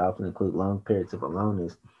initiations that often include long periods of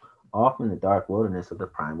aloneness, often in the dark wilderness of the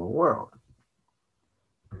primal world.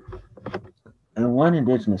 In one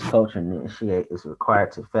indigenous culture, initiate is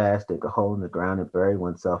required to fast, dig a hole in the ground, and bury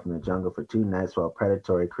oneself in the jungle for 2 nights while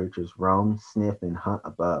predatory creatures roam, sniff, and hunt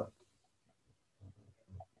above.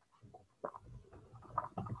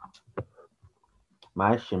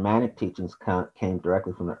 My shamanic teachings came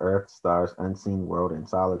directly from the earth, stars, unseen world, and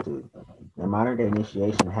solitude. The modern day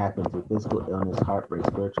initiation happened through physical illness, heartbreak,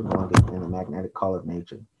 spiritual longing, and the magnetic call of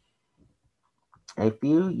nature. A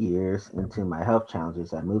few years into my health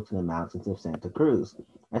challenges, I moved to the mountains of Santa Cruz.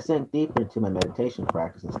 I sank deeper into my meditation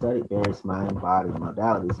practice and studied various mind body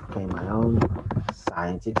modalities. It became my own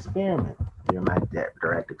science experiment. Through my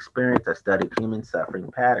direct experience, I studied human suffering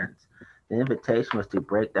patterns. The invitation was to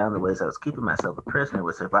break down the ways I was keeping myself a prisoner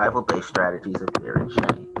with survival based strategies of fear and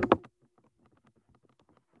shame.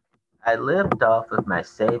 I lived off of my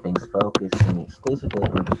savings, focusing exclusively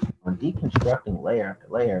on deconstructing layer after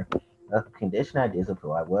layer of conditioned ideas of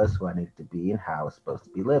who I was, who I needed to be, and how I was supposed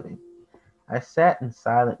to be living. I sat in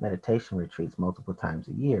silent meditation retreats multiple times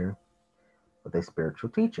a year with a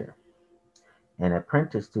spiritual teacher, an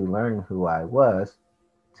apprentice to learning who I was,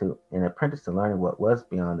 to an apprentice to learning what was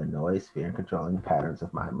beyond the noise, fear, and controlling patterns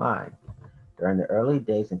of my mind. During the early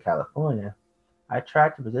days in California, I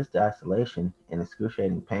tried to resist the isolation and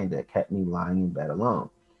excruciating pain that kept me lying in bed alone.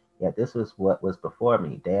 Yet this was what was before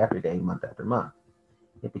me, day after day, month after month.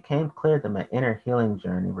 It became clear that my inner healing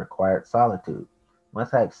journey required solitude.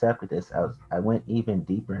 Once I accepted this, I went even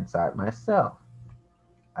deeper inside myself.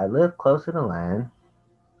 I lived closer to land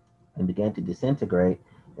and began to disintegrate,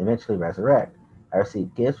 and eventually resurrect. I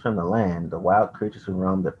received gifts from the land, the wild creatures who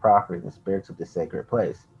roamed the property, and the spirits of this sacred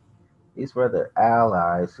place. These were the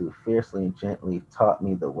allies who fiercely and gently taught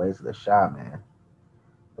me the ways of the shaman,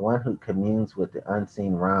 the one who communes with the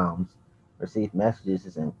unseen realms, receives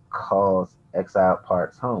messages and calls exiled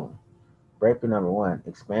parts home. Breakthrough number one,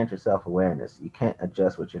 expand your self awareness. You can't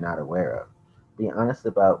adjust what you're not aware of. Be honest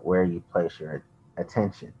about where you place your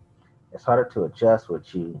attention. It's harder to adjust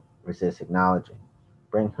what you resist acknowledging.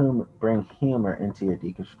 Bring humor into your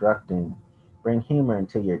deconstructing. Bring humor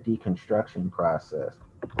into your deconstruction process.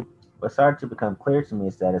 What started to become clear to me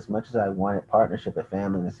is that as much as I wanted partnership, a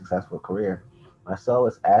family, and a successful career, my soul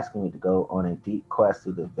was asking me to go on a deep quest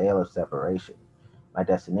through the veil of separation. My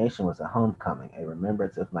destination was a homecoming, a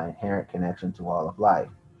remembrance of my inherent connection to all of life.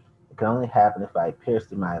 It could only happen if I pierced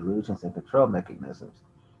through my illusions and control mechanisms.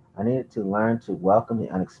 I needed to learn to welcome the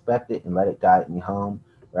unexpected and let it guide me home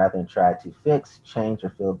rather than try to fix, change, or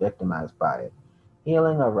feel victimized by it.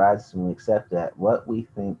 Healing arises when we accept that what we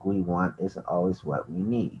think we want isn't always what we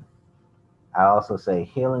need. I also say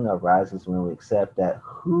healing arises when we accept that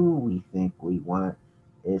who we think we want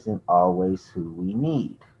isn't always who we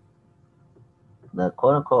need. The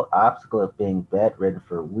quote unquote obstacle of being bedridden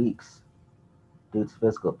for weeks due to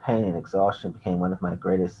physical pain and exhaustion became one of my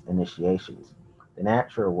greatest initiations. The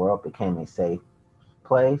natural world became a safe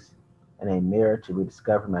place and a mirror to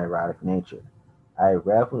rediscover my erotic nature. I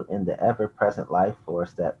reveled in the ever present life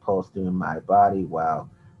force that pulsed through my body while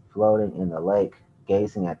floating in the lake,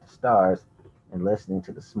 gazing at the stars, and listening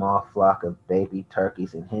to the small flock of baby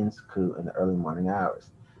turkeys and hens coo in the early morning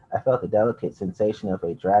hours. I felt the delicate sensation of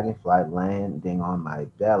a dragonfly landing on my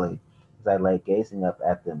belly as I lay gazing up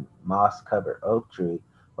at the moss covered oak tree,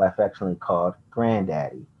 who I affectionately called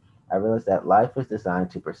Granddaddy. I realized that life is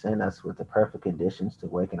designed to present us with the perfect conditions to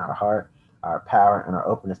awaken our heart, our power, and our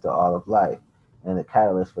openness to all of life, and the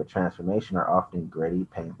catalysts for transformation are often gritty,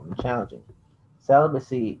 painful, and challenging.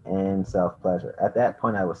 Celibacy and self pleasure. At that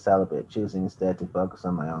point, I was celibate, choosing instead to focus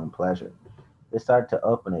on my own pleasure. This started to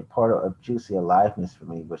open a portal of juicy aliveness for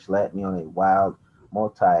me, which led me on a wild,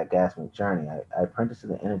 multi orgasmic journey. I apprenticed to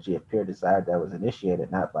the energy of pure desire that was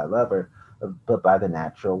initiated not by lover, but by the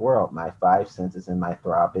natural world, my five senses, and my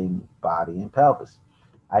throbbing body and pelvis.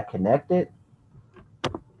 I connected.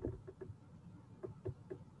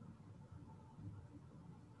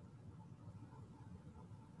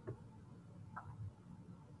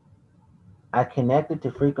 I connected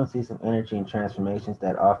to frequencies of energy and transformations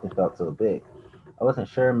that often felt so big. I wasn't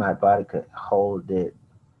sure my body could hold it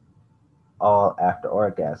all after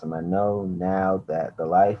orgasm. I know now that the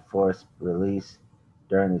life force released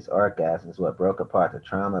during these orgasms is what broke apart the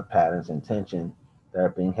trauma patterns and tension that are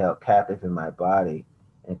being held captive in my body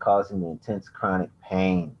and causing me intense chronic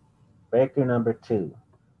pain. Breakthrough number two,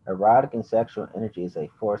 erotic and sexual energy is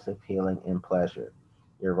a force of healing and pleasure.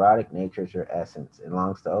 Your erotic nature is your essence. It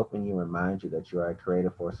longs to open you and remind you that you are a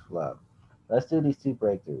creative force of love. Let's do these two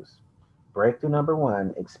breakthroughs. Breakthrough number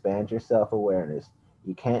one, expand your self awareness.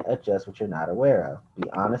 You can't adjust what you're not aware of. Be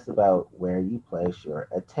honest about where you place your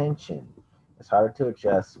attention. It's harder to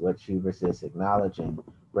adjust what you resist acknowledging.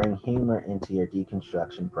 Bring humor into your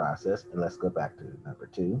deconstruction process. And let's go back to number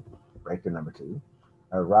two, breakthrough number two.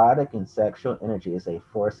 Erotic and sexual energy is a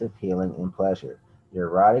force of healing and pleasure. Your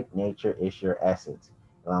erotic nature is your essence.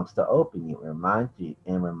 It longs to open you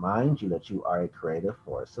and remind you that you are a creative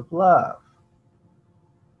force of love.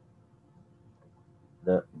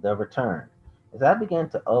 The return. As I began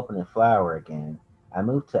to open and flower again, I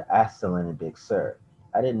moved to Asselin and Big Sur.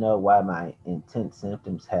 I didn't know why my intense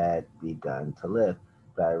symptoms had begun to lift,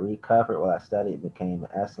 but I recovered while I studied and became an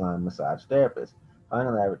Asselin massage therapist.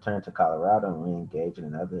 Finally, I returned to Colorado and re-engaged in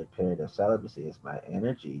another period of celibacy as my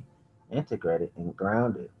energy integrated and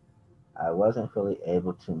grounded. I wasn't fully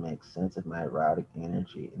able to make sense of my erotic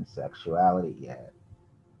energy and sexuality yet.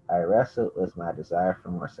 I wrestled with my desire for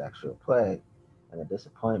more sexual play and the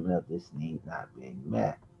disappointment of this need not being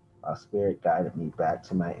met, while spirit guided me back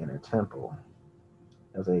to my inner temple.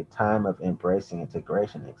 It was a time of embracing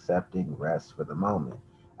integration, accepting rest for the moment.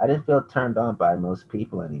 I didn't feel turned on by most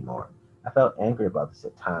people anymore. I felt angry about this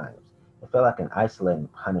at times. It felt like an isolating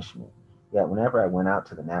punishment. Yet whenever I went out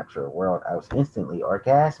to the natural world, I was instantly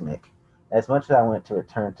orgasmic. As much as I wanted to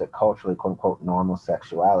return to culturally quote unquote normal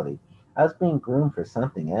sexuality, I was being groomed for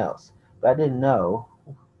something else. But I didn't know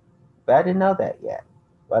that yet.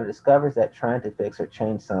 But I discovered that trying to fix or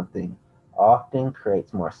change something often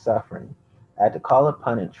creates more suffering. I had to call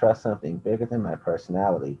upon and trust something bigger than my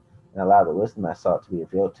personality and allow the wisdom I sought to be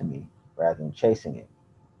revealed to me rather than chasing it.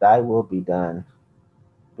 Thy will be done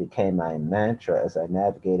became my mantra as I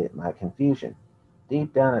navigated my confusion.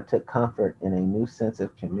 Deep down, I took comfort in a new sense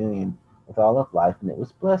of communion with all of life, and it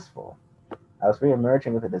was blissful. I was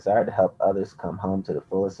reemerging with a desire to help others come home to the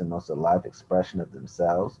fullest and most alive expression of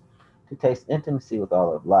themselves, to taste intimacy with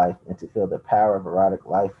all of life, and to feel the power of erotic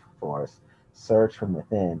life force surge from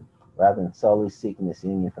within, rather than solely seeking this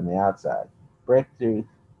union from the outside. Breakthrough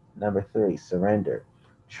number three, surrender.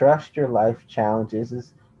 Trust your life challenges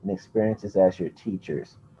and experiences as your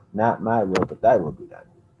teachers. Not my will, but thy will be done.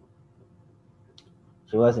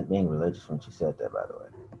 She wasn't being religious when she said that, by the way.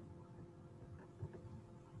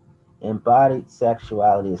 Embodied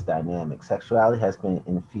sexuality is dynamic. Sexuality has been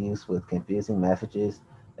infused with confusing messages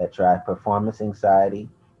that drive performance anxiety,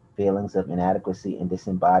 feelings of inadequacy, and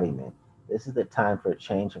disembodiment. This is the time for a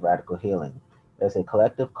change and radical healing. There's a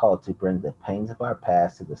collective call to bring the pains of our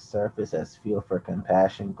past to the surface as fuel for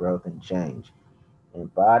compassion, growth, and change.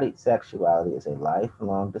 Embodied sexuality is a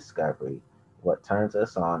lifelong discovery, what turns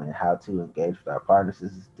us on and how to engage with our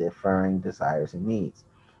partners' differing desires and needs.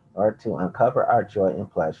 In order to uncover our joy and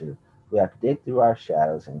pleasure, we have to dig through our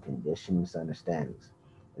shadows and conditioned misunderstandings.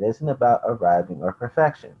 It isn't about arriving or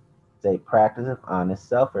perfection. It's a practice of honest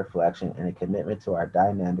self reflection and a commitment to our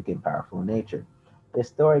dynamic and powerful nature. This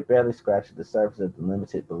story barely scratches the surface of the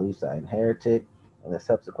limited beliefs I inherited and the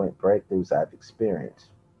subsequent breakthroughs I've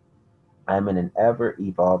experienced. I'm in an ever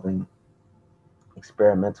evolving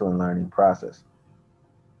experimental and learning process,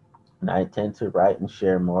 and I intend to write and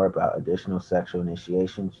share more about additional sexual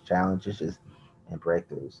initiations, challenges, and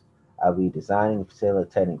breakthroughs. I'll be designing and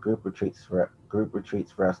facilitating group retreats for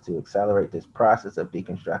us to accelerate this process of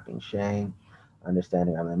deconstructing shame,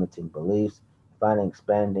 understanding our limiting beliefs, finding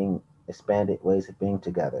expanded ways of being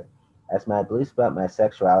together. As my beliefs about my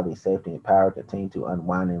sexuality, safety, and power continue to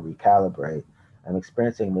unwind and recalibrate, I'm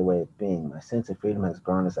experiencing a new way of being. My sense of freedom has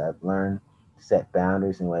grown as I've learned to set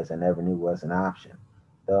boundaries in ways I never knew was an option.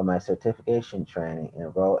 Though my certification training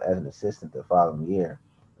enrolled as an assistant the following year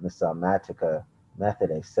in the Somatica Method,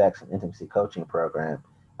 a sex and intimacy coaching program,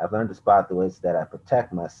 I've learned to spot the ways that I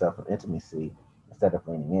protect myself from intimacy instead of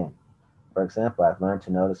leaning in. For example, I've learned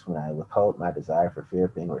to notice when I withhold my desire for fear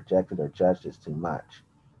of being rejected or judged as too much.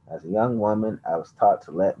 As a young woman, I was taught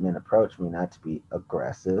to let men approach me, not to be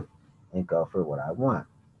aggressive, and go for what I want.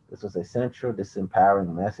 This was a central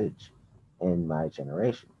disempowering message in my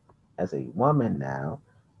generation. As a woman now,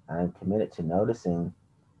 I am committed to noticing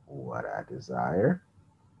what I desire,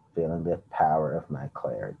 feeling the power of my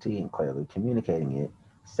clarity, and clearly communicating it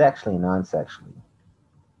sexually and non sexually.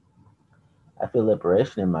 I feel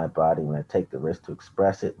liberation in my body when I take the risk to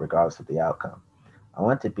express it regardless of the outcome. I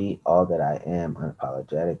want to be all that I am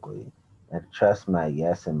unapologetically and to trust my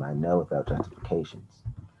yes and my no without justifications.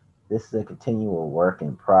 This is a continual work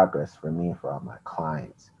in progress for me and for all my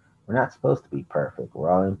clients. We're not supposed to be perfect. We're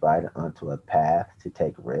all invited onto a path to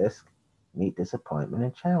take risk, meet disappointment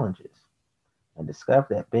and challenges, and discover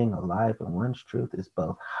that being alive in one's truth is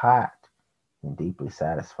both hot and deeply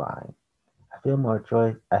satisfying. I feel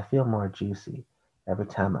more juicy every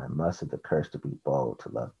time I muster the courage to be bold, to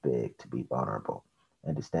love big, to be vulnerable,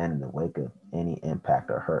 and to stand in the wake of any impact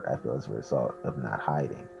or hurt I feel as a result of not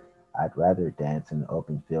hiding. I'd rather dance in the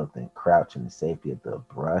open field than crouch in the safety of the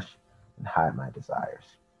brush and hide my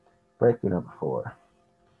desires. Breakthrough number four.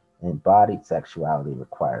 Embodied sexuality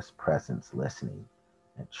requires presence, listening,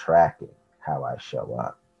 and tracking how I show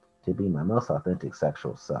up. To be my most authentic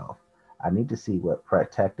sexual self, I need to see what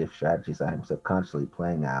protective strategies I am subconsciously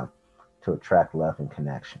playing out to attract love and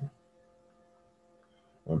connection.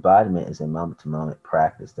 Embodiment is a moment to moment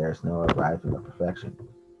practice. There is no arriving at perfection.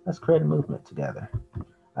 Let's create a movement together.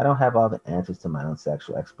 I don't have all the answers to my own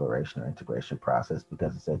sexual exploration or integration process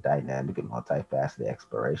because it's a dynamic and multifaceted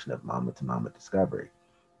exploration of moment to moment discovery.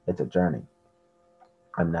 It's a journey.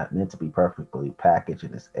 I'm not meant to be perfectly packaged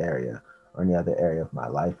in this area, or any other area of my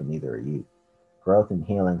life, and neither are you. Growth and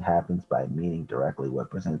healing happens by meeting directly what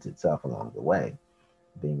presents itself along the way,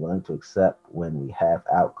 being willing to accept when we have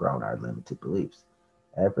outgrown our limited beliefs.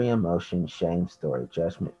 Every emotion, shame, story,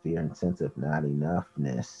 judgment, fear, and sense of not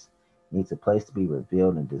enoughness needs a place to be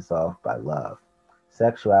revealed and dissolved by love.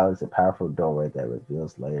 Sexuality is a powerful doorway that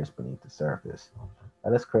reveals layers beneath the surface.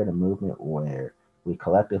 Let us create a movement where we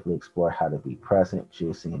collectively explore how to be present,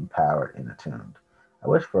 juicy, empowered, and attuned. I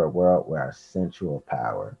wish for a world where our sensual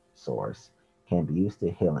power source can be used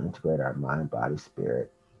to heal and integrate our mind, body,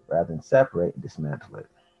 spirit, rather than separate and dismantle it.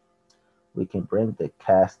 We can bring the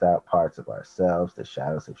cast out parts of ourselves, the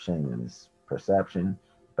shadows of shame and misperception,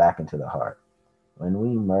 back into the heart. When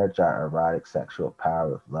we merge our erotic sexual power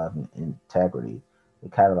with love and integrity, we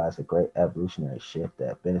catalyze a great evolutionary shift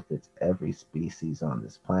that benefits every species on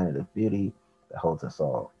this planet of beauty that holds us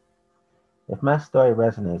all. If my story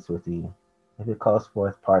resonates with you, if it calls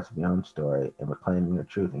forth parts of your own story and reclaiming your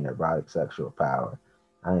truth and your erotic sexual power,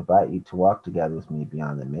 I invite you to walk together with me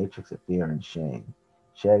beyond the matrix of fear and shame.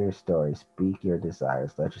 Share your story, speak your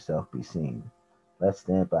desires, let yourself be seen. Let's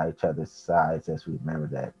stand by each other's sides as we remember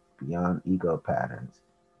that beyond ego patterns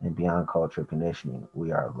and beyond cultural conditioning,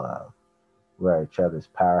 we are love. We are each other's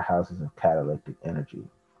powerhouses of catalytic energy,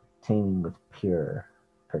 teeming with pure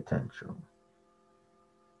potential.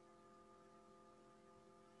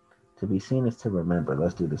 To be seen is to remember.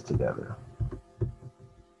 Let's do this together.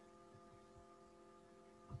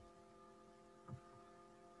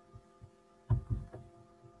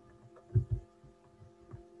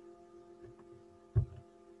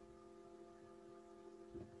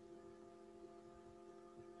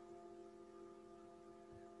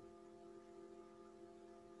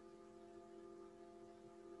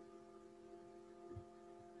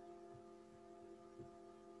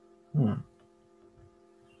 Hmm.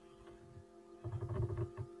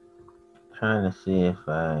 Trying to see if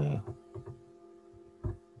I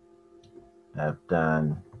have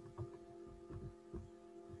done.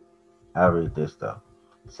 I'll read this though.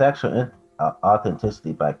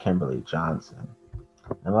 Authenticity by Kimberly Johnson.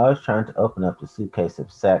 I'm always trying to open up the suitcase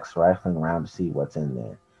of sex, rifling around to see what's in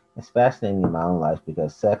there. It's fascinating in my own life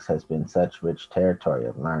because sex has been such rich territory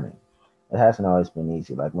of learning. It hasn't always been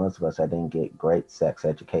easy. Like most of us, I didn't get great sex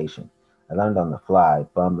education. I learned on the fly,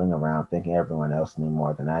 bumbling around thinking everyone else knew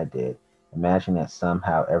more than I did, imagining that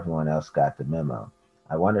somehow everyone else got the memo.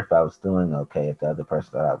 I wonder if I was doing okay if the other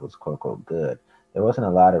person thought I was quote unquote good. There wasn't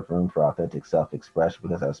a lot of room for authentic self expression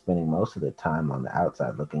because I was spending most of the time on the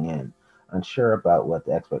outside looking in, unsure about what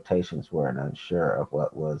the expectations were and unsure of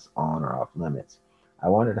what was on or off limits. I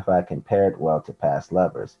wondered if I compared well to past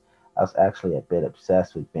lovers. I was actually a bit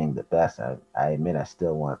obsessed with being the best. I admit I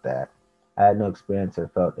still want that. I had no experience or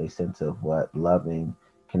felt a sense of what loving,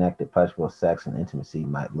 connected, pleasurable sex and intimacy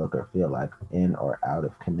might look or feel like in or out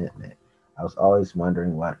of commitment. I was always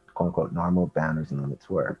wondering what quote unquote normal boundaries and limits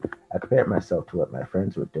were. I compared myself to what my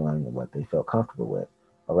friends were doing and what they felt comfortable with.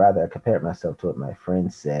 Or rather, I compared myself to what my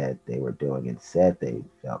friends said they were doing and said they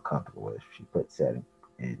felt comfortable with. She put said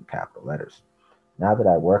in capital letters. Now that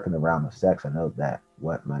I work in the realm of sex, I know that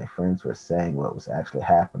what my friends were saying, what was actually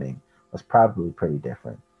happening, was probably pretty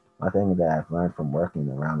different. One thing that I've learned from working in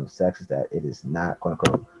the realm of sex is that it is not, quote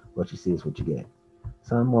unquote, what you see is what you get.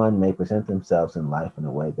 Someone may present themselves in life in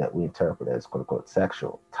a way that we interpret as, quote unquote,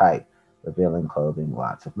 sexual, tight, revealing clothing,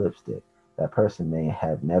 lots of lipstick. That person may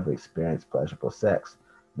have never experienced pleasurable sex.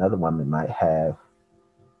 Another woman might have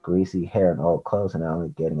greasy hair and old clothes and not only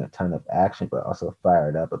getting a ton of action, but also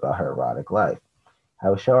fired up about her erotic life.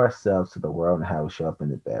 How we show ourselves to the world and how we show up in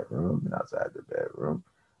the bedroom and outside the bedroom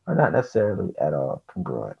are not necessarily at all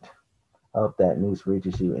congruent. I hope that news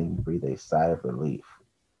reaches you and you breathe a sigh of relief.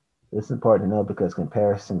 This is important to know because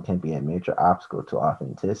comparison can be a major obstacle to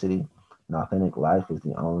authenticity. An authentic life is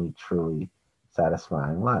the only truly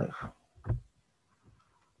satisfying life.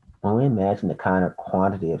 When we imagine the kind of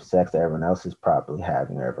quantity of sex that everyone else is probably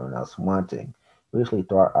having or everyone else wanting, we usually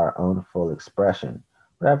thwart our own full expression,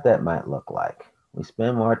 whatever that might look like. We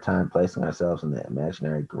spend more time placing ourselves in the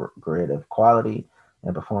imaginary grid of quality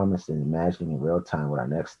and performance than imagining in real time what our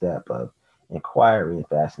next step of inquiry and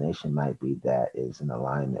fascination might be that is in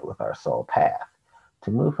alignment with our soul path.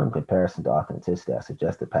 To move from comparison to authenticity, I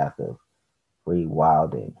suggest the path of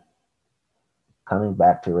rewilding, coming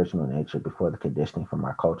back to original nature before the conditioning from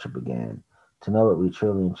our culture began. To know what we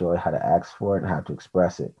truly enjoy, how to ask for it, and how to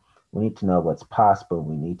express it. We need to know what's possible.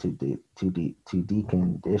 We need to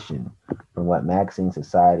decondition from what magazines,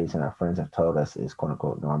 societies, and our friends have told us is quote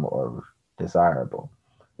unquote normal or desirable.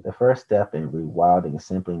 The first step in rewilding is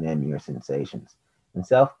simply naming your sensations. In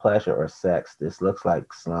self pleasure or sex, this looks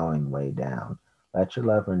like slowing way down. Let your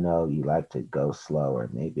lover know you like to go slower,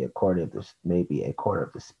 maybe a quarter of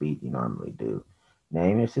the speed you normally do.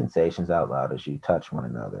 Name your sensations out loud as you touch one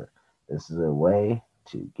another. This is a way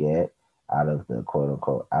to get out of the quote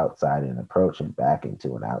unquote outside in approach and back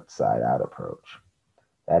into an outside out approach.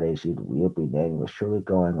 That is, you'll be naming what's truly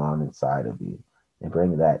going on inside of you and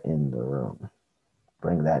bring that into the room.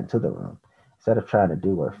 Instead of trying to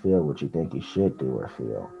do or feel what you think you should do or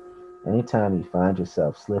feel. Anytime you find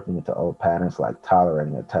yourself slipping into old patterns like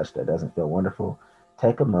tolerating a touch that doesn't feel wonderful,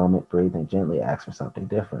 take a moment, breathe, and gently ask for something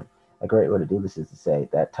different. A great way to do this is to say,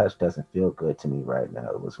 that touch doesn't feel good to me right now.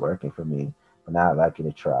 It was working for me, but now I'd like you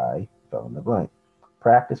to try fill in the blank.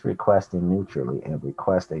 Practice requesting neutrally and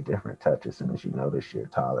request a different touch as soon as you notice you're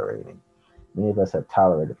tolerating. Many of us have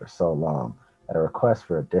tolerated for so long that a request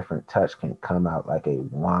for a different touch can come out like a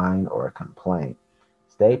whine or a complaint.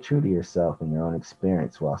 Stay true to yourself and your own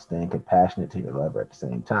experience while staying compassionate to your lover at the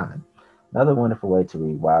same time. Another wonderful way to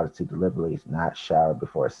rewild is to deliberately not shower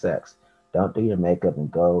before sex. Don't do your makeup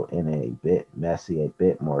and go in a bit messy, a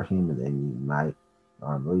bit more human than you might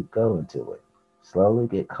normally go into it. Slowly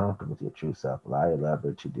get comfortable with your true self. Allow your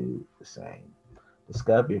lover to do the same.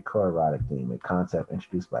 Discover your core erotic theme, a concept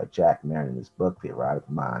introduced by Jack Marin in his book, The Erotic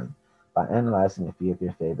Mind, by analyzing a few of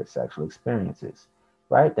your favorite sexual experiences.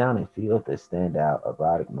 Write down a few of the standout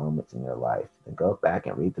erotic moments in your life, then go back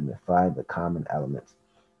and read them to find the common elements.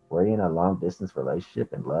 Were you in a long distance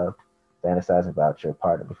relationship and loved, fantasizing about your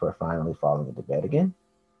partner before finally falling into bed again?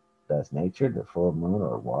 Does nature, the full moon,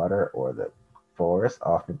 or water, or the forest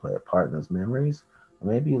often play a part in those memories? Or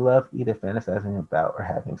maybe you love either fantasizing about or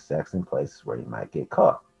having sex in places where you might get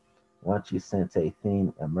caught. Once you sense a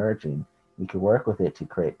theme emerging, you can work with it to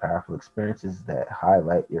create powerful experiences that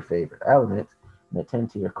highlight your favorite elements and attend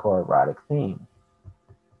to your core erotic theme.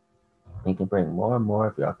 You can bring more and more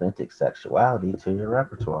of your authentic sexuality to your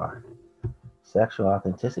repertoire. Sexual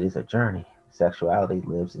authenticity is a journey. Sexuality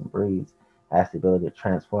lives and breathes, has the ability to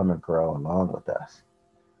transform and grow along with us.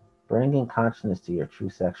 Bringing consciousness to your true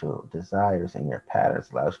sexual desires and your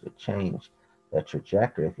patterns allows you to change the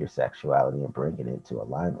trajectory of your sexuality and bring it into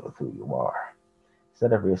alignment with who you are.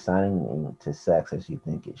 Instead of reassigning to sex as you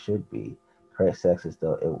think it should be, create sex as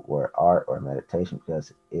though it were art or meditation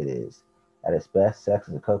because it is. At its best, sex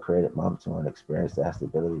is a co-created moment-to-moment experience that has the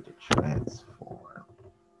ability to transform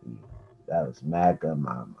you. That was Maga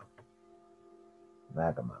Mama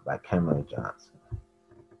by Kimberly Johnson.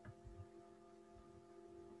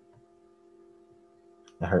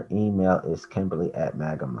 And her email is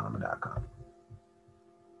kimberly@magamama.com.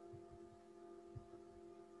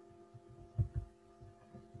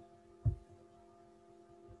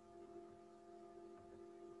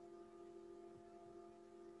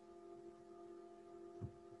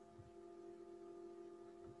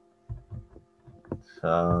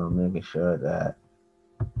 So making sure that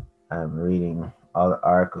I'm reading all the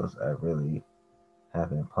articles I really have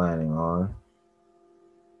been planning on.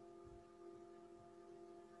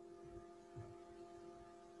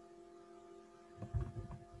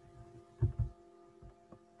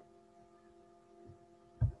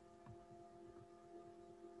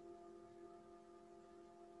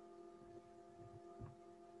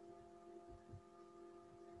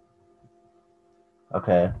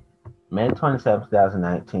 Okay, May 27th,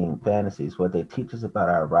 2019, Fantasies, what they teach us about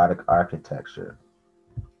our erotic architecture.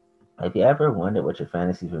 Have you ever wondered what your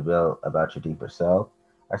fantasies reveal about your deeper self?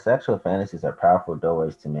 Our sexual fantasies are powerful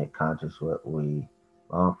doorways to make conscious what we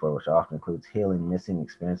long for, which often includes healing missing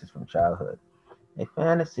experiences from childhood. A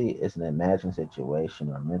fantasy is an imagined situation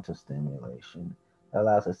or mental stimulation that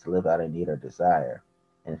allows us to live out a need or desire.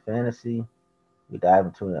 In fantasy, we dive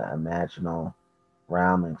into an imaginal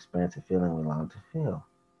realm and experience a feeling we long to feel.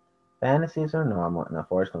 Fantasies are normal, and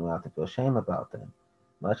unfortunately, we often feel shame about them.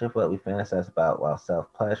 Much of what we fantasize about while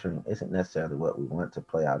self pleasuring isn't necessarily what we want to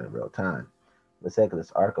play out in real time. For the sake of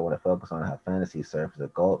this article, I want to focus on how fantasies serve as a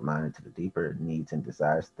gold mine into the deeper needs and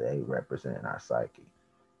desires they represent in our psyche.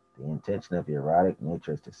 The intention of your erotic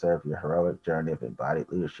nature is to serve your heroic journey of embodied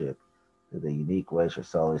leadership through the unique ways your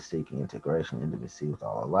soul is seeking integration and intimacy with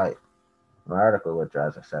all of life. My article, What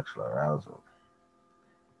Drives Our Sexual Arousal,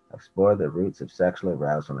 explore the roots of sexual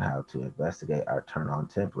arousal and how to investigate our turn on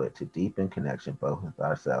template to deepen connection both with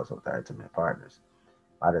ourselves and with our intimate partners.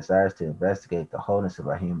 My desire is to investigate the wholeness of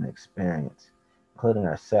our human experience, including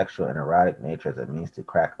our sexual and erotic nature as a means to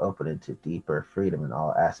crack open into deeper freedom in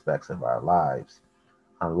all aspects of our lives.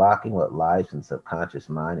 Unlocking what lies in subconscious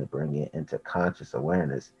mind and bringing it into conscious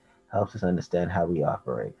awareness helps us understand how we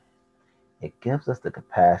operate. It gives us the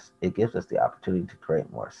opportunity to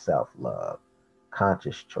create more self-love,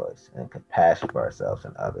 conscious choice, and compassion for ourselves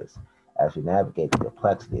and others as we navigate the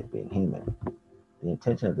complexity of being human. The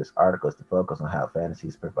intention of this article is to focus on how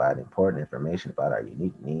fantasies provide important information about our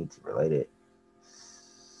unique needs related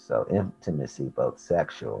so intimacy, both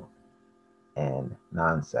sexual and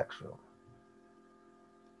non-sexual.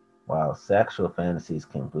 While sexual fantasies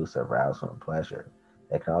can boost arousal and pleasure,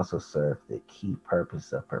 they can also serve the key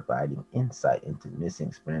purpose of providing insight into missing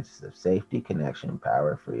experiences of safety, connection,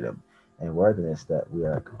 power, freedom, and worthiness that we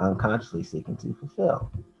are unconsciously seeking to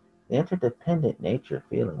fulfill. The interdependent nature of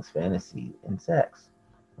feelings, fantasy, and sex.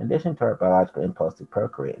 In addition to our biological impulse to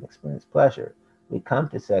procreate and experience pleasure, we come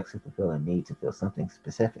to sex to fulfill a need to feel something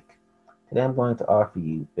specific. Today I'm going to offer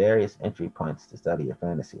you various entry points to study your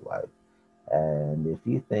fantasy life. And if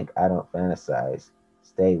you think I don't fantasize,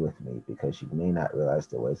 stay with me because you may not realize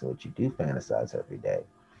the ways in which you do fantasize every day.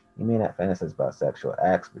 You may not fantasize about sexual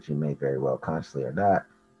acts, but you may very well, consciously or not,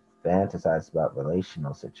 fantasize about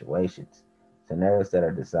relational situations, scenarios that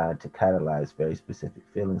are designed to catalyze very specific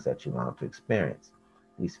feelings that you long to experience.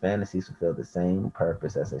 These fantasies fulfill the same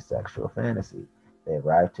purpose as a sexual fantasy. They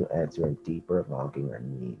arrive to answer a deeper longing or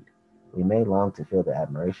need. We may long to feel the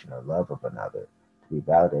admiration or love of another, to be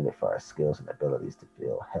validated for our skills and abilities, to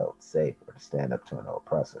feel held safe, or to stand up to an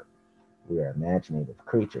oppressor. We are imaginative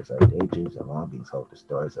creatures. Our daydreams and longings hold the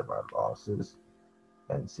stories of our losses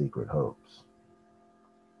and secret hopes.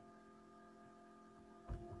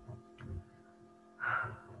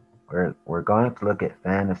 We're going to look at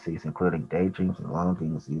fantasies, including daydreams and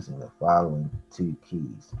longings, using the following two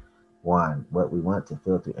keys. One, what we want to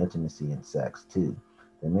feel through intimacy and sex. Two,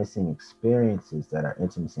 the missing experiences that our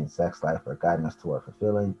intimacy and sex life are guiding us toward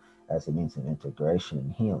fulfilling as a means of integration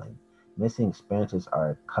and healing. Missing experiences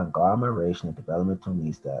are a conglomeration of developmental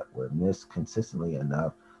needs that were missed consistently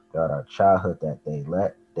enough throughout our childhood that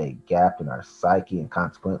they gapped in our psyche and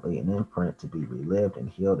consequently an imprint to be relived and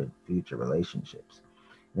healed in future relationships.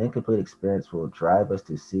 An incomplete experience will drive us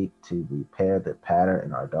to seek to repair the pattern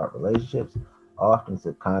in our adult relationships, often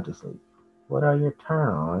subconsciously. What are your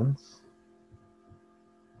turn ons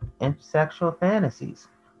and sexual fantasies?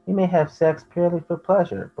 We may have sex purely for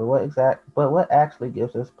pleasure, but what actually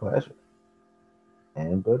gives us pleasure?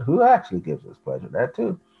 And but who actually gives us pleasure? That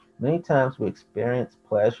too. Many times we experience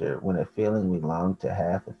pleasure when a feeling we long to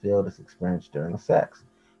have fulfilled is experienced during sex.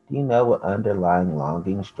 Do you know what underlying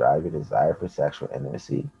longings drive your desire for sexual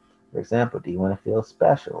intimacy? For example, do you want to feel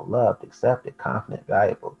special, loved, accepted, confident,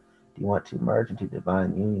 valuable? Do you want to merge into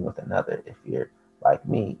divine union with another? If you're like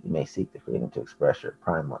me, you may seek the freedom to express your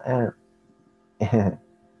primal energy.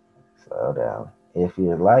 Slow down. If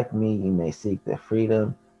you're like me, you may seek the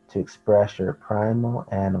freedom to express your primal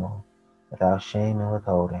animal without shame and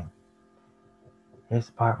withholding. Here's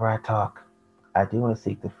the part where I talk. I do want to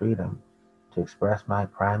seek the freedom to express my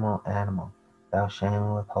primal animal without shame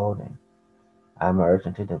and withholding. I merge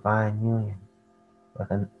into divine union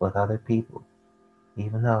with other people,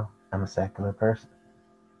 even though I'm a secular person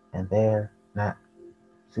and they're not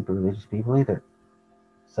super religious people either.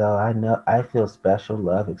 So I know I feel special,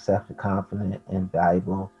 loved, accepted, confident, and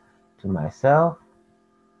valuable to myself,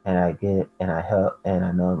 and I get and I help and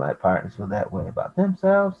I know my partners feel that way about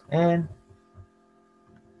themselves, and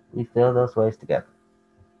we feel those ways together.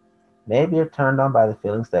 Maybe you're turned on by the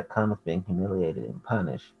feelings that come with being humiliated and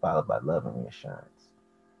punished, followed by love and reassurance.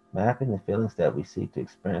 Mapping the feelings that we seek to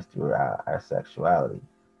experience through our sexuality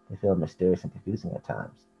can feel mysterious and confusing at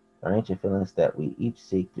times. The range of feelings that we each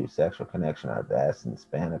seek through sexual connection are vast and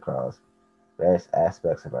span across various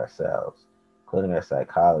aspects of ourselves, including our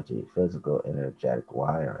psychology, physical, energetic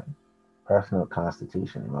wiring, personal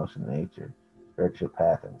constitution, emotional nature, spiritual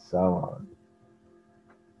path, and so on.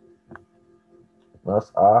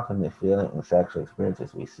 Most often, the feeling and sexual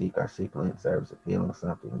experiences we seek are secretly in service of healing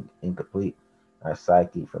something incomplete in our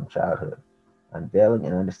psyche from childhood. Unveiling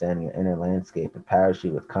and understanding your inner landscape empowers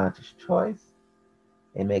you with conscious choice.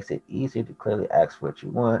 It makes it easier to clearly ask for what you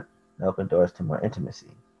want and open doors to more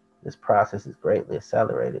intimacy. This process is greatly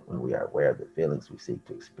accelerated when we are aware of the feelings we seek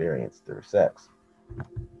to experience through sex.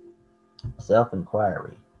 Self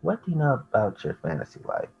inquiry. What do you know about your fantasy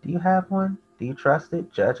life? Do you have one? Do you trust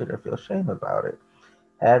it, judge it, or feel shame about it?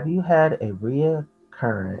 Have you had a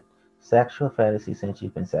recurrent sexual fantasy since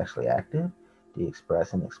you've been sexually active? Do you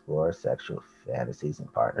express and explore sexual fantasies in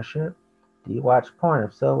partnership? Do you watch porn?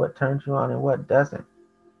 If so, what turns you on and what doesn't?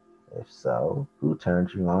 If so, who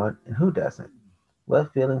turns you on and who doesn't?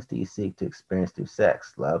 What feelings do you seek to experience through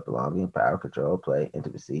sex? Love, belonging, power, control, play,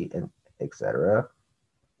 intimacy, and etc.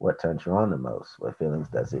 What turns you on the most? What feelings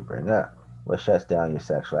does it bring up? What shuts down your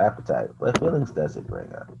sexual appetite? What feelings does it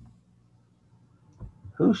bring up?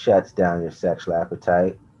 Who shuts down your sexual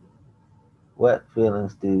appetite? What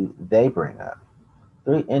feelings do they bring up?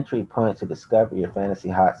 Three entry points to discover your fantasy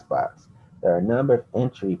hotspots. There are a number of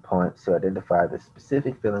entry points to identify the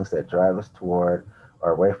specific feelings that drive us toward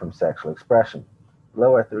or away from sexual expression.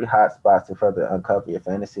 Below are three hot spots to further uncover your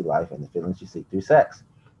fantasy life and the feelings you seek through sex.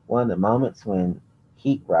 One, the moments when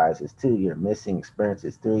heat rises. Two, your missing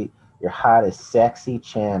experiences. Three, your hottest sexy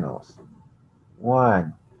channels.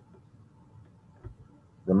 One,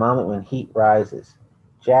 the moment when heat rises.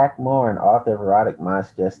 Jack Moore, an author of Erotic Mind,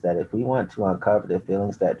 suggests that if we want to uncover the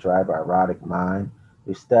feelings that drive our erotic mind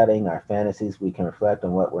through studying our fantasies, we can reflect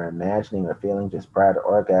on what we're imagining or feeling just prior to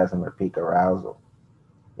orgasm or peak arousal.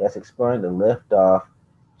 Yes, exploring the liftoff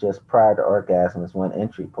just prior to orgasm is one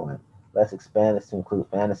entry point. Let's expand this to include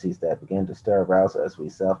fantasies that begin to stir arousal as we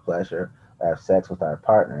self-pleasure or have sex with our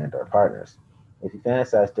partner and our partners. If you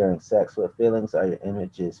fantasize during sex, what feelings are your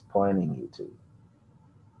images pointing you to?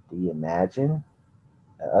 Do you imagine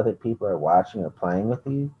that other people are watching or playing with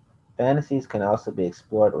you? Fantasies can also be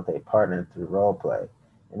explored with a partner through role play.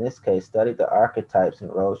 In this case, study the archetypes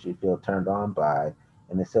and roles you feel turned on by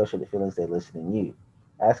and associate the feelings they elicit in you.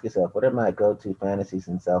 Ask yourself, what are my go to fantasies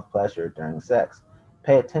and self pleasure during sex?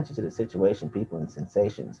 Pay attention to the situation, people, and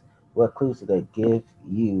sensations. What clues do they give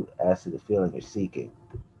you as to the feeling you're seeking?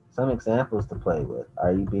 Some examples to play with.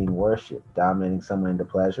 Are you being worshipped, dominating someone into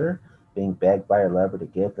pleasure, being begged by your lover to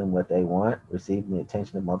give them what they want, receiving the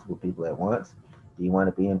attention of multiple people at once? Do you want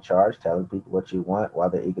to be in charge, telling people what you want while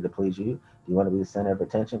they're eager to please you? Do you want to be the center of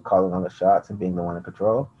attention, calling all the shots and being the one in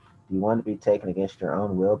control? Do you want to be taken against your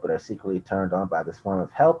own will but are secretly turned on by this form of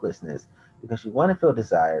helplessness because you want to feel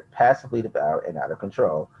desired, passively devoured, and out of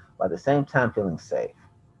control, while at the same time feeling safe?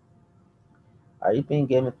 Are you being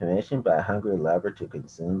given permission by a hungry lover to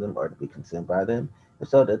consume them or to be consumed by them? If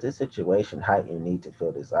so, does this situation heighten your need to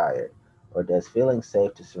feel desired? Or does feeling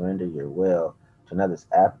safe to surrender your will to another's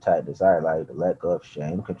appetite and desire allow you to let go of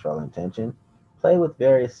shame, control, and tension? Play with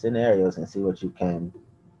various scenarios and see what you can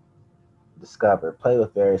discover. Play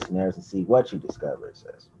with various scenarios and see what you discover, it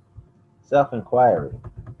says. Self inquiry.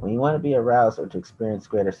 When you want to be aroused or to experience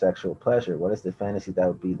greater sexual pleasure, what is the fantasy that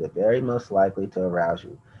would be the very most likely to arouse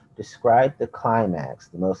you? Describe the climax,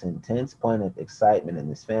 the most intense point of excitement in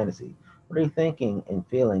this fantasy. What are you thinking and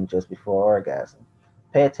feeling just before orgasm?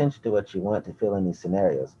 Pay attention to what you want to feel in these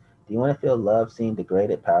scenarios. Do you want to feel love seen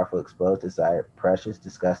degraded, powerful, exposed, desired, precious,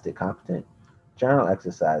 disgusted, competent? Journal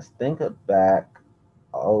exercise. Think back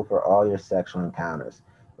over all your sexual encounters.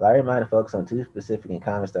 Allow your mind to focus on two specific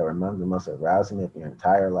encounters that were among the most arousing of your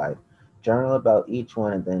entire life. Journal about each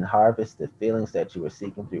one and then harvest the feelings that you were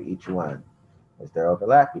seeking through each one. Is there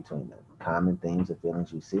overlap between them? Common themes of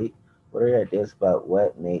feelings you seek? What are your ideas about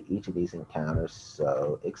what made each of these encounters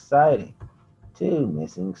so exciting? Two,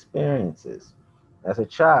 missing experiences. As a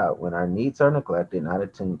child, when our needs are neglected, not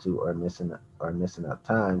attended to, or missing up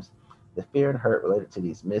times, the fear and hurt related to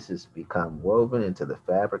these misses become woven into the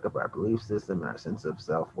fabric of our belief system and our sense of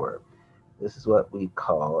self worth. This is what we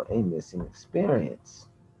call a missing experience.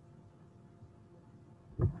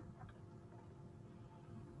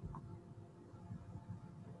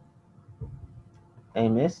 A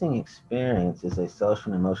missing experience is a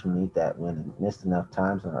social and emotional need that, when missed enough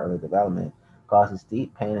times in early development, causes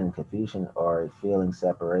deep pain and confusion or a feeling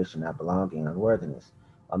separation, not belonging, unworthiness.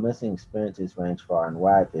 While missing experiences range far and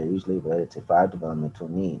wide, they are usually related to five developmental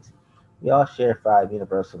needs. We all share five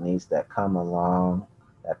universal needs that come online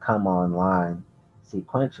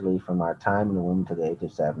sequentially from our time in the womb to the age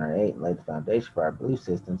of 7 or 8 and lay the foundation for our belief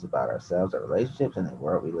systems about ourselves, our relationships, and the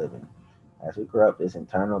world we live in. As we grow up, this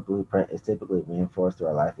internal blueprint is typically reinforced through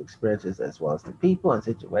our life experiences as well as the people and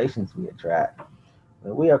situations we attract.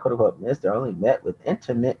 When we are quote unquote missed or only met with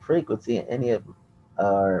intermittent frequency in any of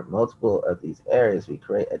or multiple of these areas, we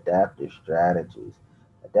create adaptive strategies.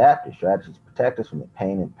 Adaptive strategies protect us from the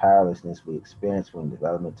pain and powerlessness we experience when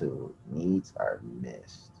developmental needs are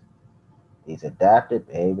missed. These adaptive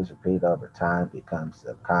behaviors repeated over time become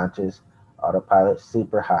subconscious autopilot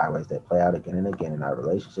superhighways that play out again and again in our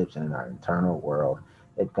relationships and in our internal world.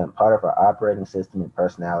 They become part of our operating system and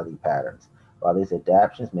personality patterns. While these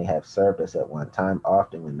adaptations may have served us at one time,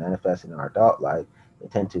 often when manifesting in our adult life, they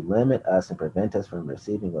tend to limit us and prevent us from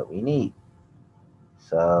receiving what we need.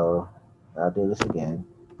 So, I'll do this again.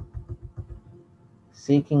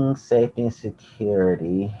 Seeking safety and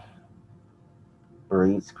security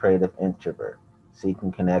breeds creative introvert.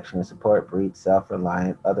 Seeking connection and support breeds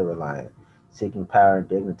self-reliant, other-reliant. Seeking power and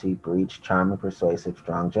dignity breeds charming, persuasive,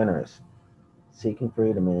 strong, generous. Seeking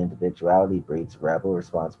freedom and individuality breeds rebel,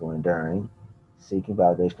 responsible, enduring. Seeking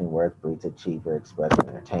validation and worth breeds achiever, expressive,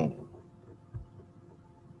 entertaining.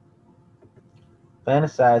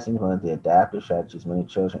 Fantasizing is one of the adaptive strategies many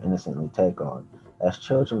children innocently take on. As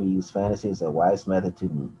children, we use fantasy as a wise method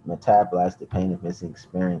to metabolize the pain of missing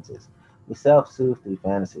experiences. We self-soothe through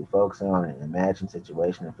fantasy, focusing on an imagined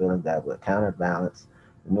situation and feeling that would counterbalance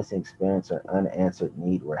the missing experience or unanswered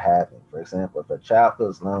need we're having. For example, if a child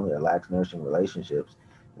feels lonely or lacks nourishing relationships,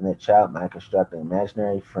 then the child might construct an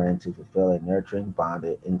imaginary friend to fulfill a nurturing,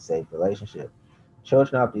 bonded, and safe relationship.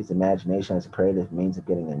 Children often use imagination as a creative means of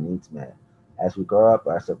getting their needs met. As we grow up,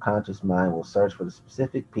 our subconscious mind will search for the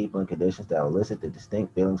specific people and conditions that will elicit the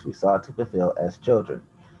distinct feelings we sought to fulfill as children.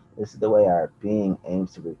 This is the way our being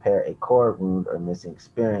aims to repair a core wound or missing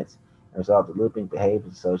experience and resolve the looping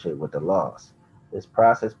behaviors associated with the loss. This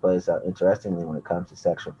process plays out interestingly when it comes to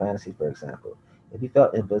sexual fantasy, for example. If you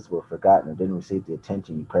felt invisible, forgotten, or didn't receive the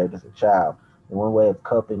attention you craved as a child, then one way of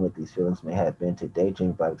coping with these feelings may have been to daydream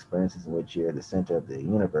about experiences in which you're the center of the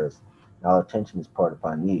universe and all attention is poured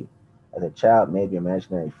upon you. As a child, maybe your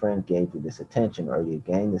imaginary friend gave you this attention, or you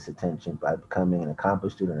gained this attention by becoming an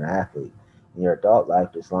accomplished student or athlete. In your adult life,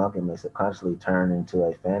 this longing may subconsciously turn into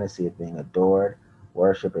a fantasy of being adored,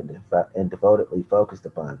 worshipped, and devotedly focused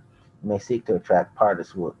upon. You may seek to attract partners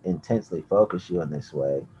who will intensely focus you in this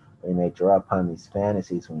way, or you may draw upon these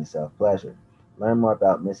fantasies when you self pleasure. Learn more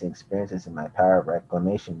about missing experiences in my Power of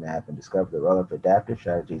Reclamation map and discover the role of adaptive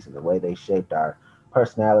strategies and the way they shaped our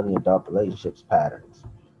personality and adult relationships patterns.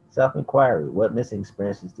 Self inquiry: what missing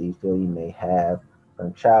experiences do you feel you may have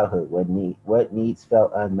from childhood? What needs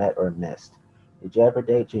felt unmet or missed? Did you ever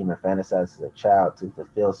daydream or fantasize as a child to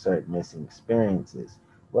fulfill certain missing experiences?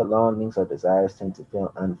 What longings or desires tend to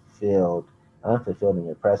feel unfulfilled in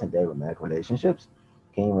your present day romantic relationships?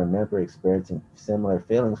 Can you remember experiencing similar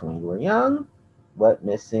feelings when you were young? What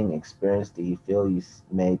missing experience do you feel you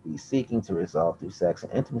may be seeking to resolve through sex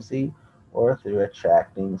and intimacy, or through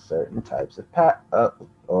attracting certain types of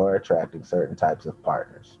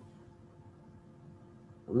partners?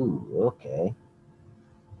 Ooh, okay.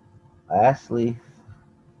 Lastly,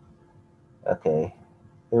 okay,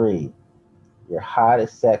 3. Your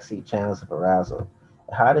hottest sexy channels of arousal.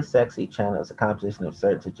 The hottest sexy channel is a composition of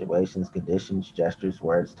certain situations, conditions, gestures,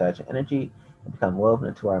 words, touch, and energy that become woven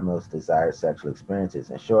into our most desired sexual experiences.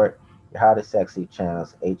 In short, your hottest sexy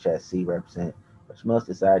channels, HSC, represent what you're most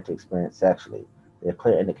desired to experience sexually. They are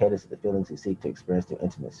clear indicators of the feelings you seek to experience through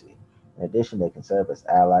intimacy. In addition, they can serve as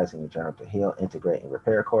allies in your journey to heal, integrate, and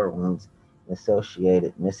repair core wounds and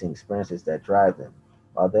associated missing experiences that drive them.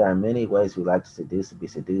 While there are many ways we like to seduce and be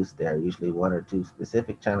seduced, there are usually one or two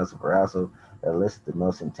specific channels of arousal that elicit the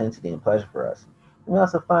most intensity and pleasure for us. We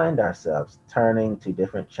also find ourselves turning to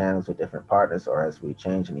different channels with different partners or as we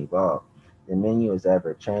change and evolve. The menu is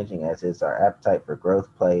ever changing, as is our appetite for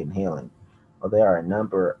growth, play, and healing. While there are a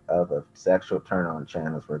number of sexual turn on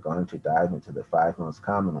channels, we're going to dive into the 5 most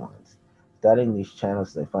common ones. Studying these channels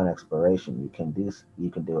is a fun exploration. You can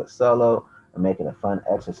do it solo or make it a fun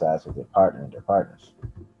exercise with your partner and your partners.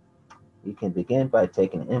 You can begin by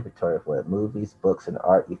taking an inventory of what movies, books, and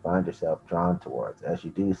art you find yourself drawn towards. As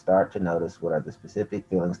you do, start to notice what are the specific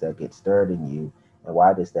feelings that get stirred in you and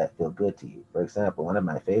why does that feel good to you. For example, one of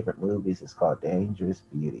my favorite movies is called Dangerous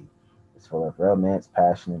Beauty. It's full of romance,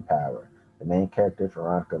 passion, and power. The main character,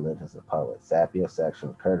 Veronica, lives as a poet,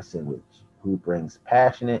 sapiosexual, courtesan, who brings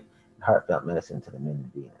passionate and heartfelt medicine to the men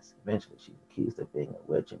of Venus. Eventually, she's accused of being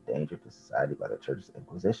a witch and danger to society by the Church's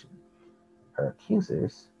Inquisition. Her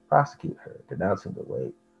accusers prosecute her, denouncing the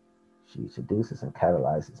way she seduces and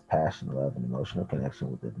catalyzes passion, love, and emotional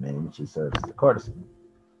connection with the men she serves as a courtesan.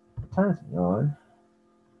 What turns me on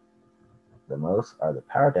the most are the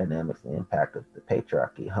power dynamics and the impact of the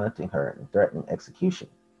patriarchy hunting her and threatening execution.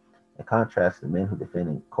 In contrast, the men who defend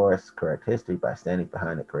and course correct history by standing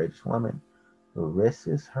behind a courageous woman who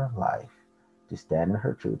risks her life to stand in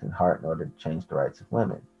her truth and heart in order to change the rights of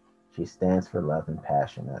women. She stands for love and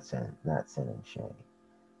passion, not sin and shame.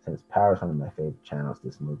 Since Power is one of my favorite channels,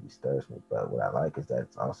 this movie stirs me. But what I like is that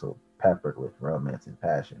it's also peppered with romance and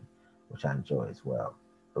passion, which I enjoy as well.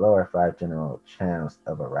 Below are 5 general channels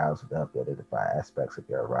of arousal to help you identify aspects of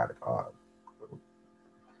your erotic art.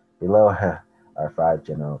 Below are 5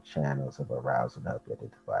 general channels of arousal to help you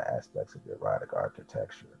identify aspects of your erotic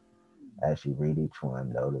architecture. As you read each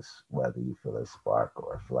one, notice whether you feel a spark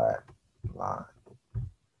or a flat line.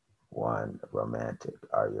 1. Romantic.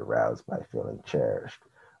 Are you aroused by feeling cherished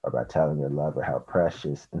or by telling your lover how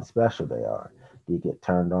precious and special they are? Do you get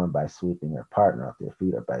turned on by sweeping your partner off their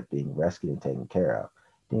feet or by being rescued and taken care of?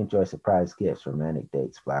 Do you enjoy surprise gifts, romantic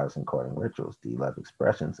dates, flowers, and courting rituals? Do you love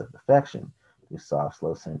expressions of affection through soft,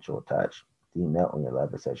 slow, sensual touch? Do you melt when your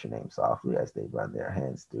lover says your name softly as they run their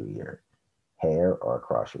hands through your hair or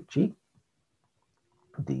across your cheek?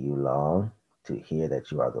 Do you long to hear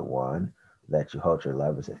that you are the one, that you hold your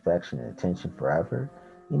lover's affection and attention forever,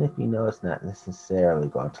 even if you know it's not necessarily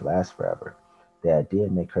going to last forever? The idea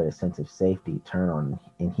may create a sense of safety, turn on,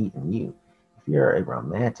 and heat in you. If you're a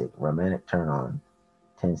romantic turn on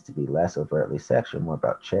tends to be less overtly sexual, more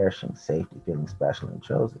about cherishing, safety, feeling special and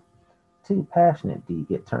chosen. Too passionate, do you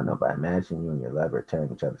get turned on by imagining you and your lover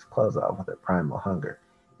tearing each other's clothes off with a primal hunger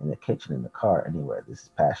in the kitchen, in the car, anywhere? This is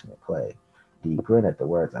passionate play. Do you grin at the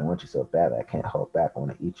words, I want you so bad I can't hold back, I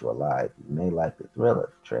want to eat you alive? You may like the thrill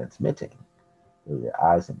of transmitting through your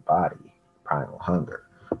eyes and body primal hunger,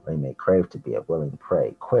 or you may crave to be a willing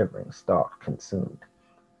prey, quivering, stalked, consumed.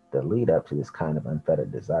 The lead up to this kind of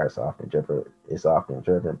unfettered desire is often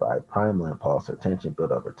driven by primal impulse or tension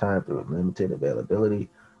built over time through limited availability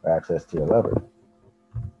or access to your lover.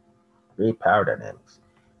 Three power dynamics.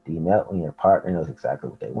 Do you melt when your partner knows exactly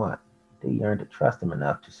what they want? Do you yearn to trust them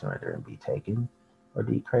enough to surrender and be taken? Or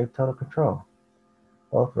do you crave total control?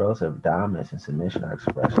 Both roles of dominance and submission are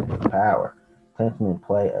expressions of power. Tension and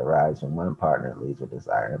play arise when one partner leads with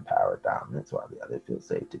desire and power dominance, while the other feels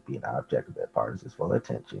safe to be an object of their partner's full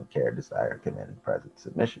attention, care, desire, commanding presence,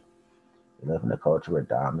 submission. We live in a culture where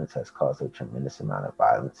dominance has caused a tremendous amount of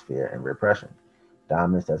violence, fear, and repression.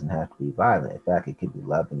 Dominance doesn't have to be violent. In fact, it can be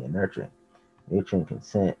loving and nurturing. Mutual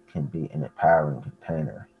consent can be an empowering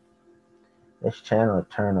container. This channel of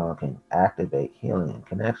turn on can activate healing and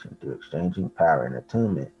connection through exchanging power and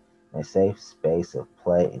attunement in a safe space of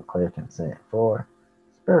play and clear consent. 4.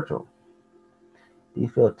 Spiritual. Do you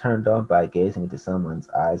feel turned on by gazing into someone's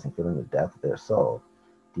eyes and feeling the depth of their soul?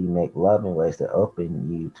 Do you make love in ways that open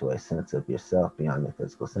you to a sense of yourself beyond your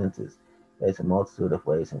physical senses? There's a multitude of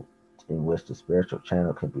ways in which the spiritual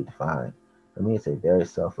channel can be defined. For me, it's a very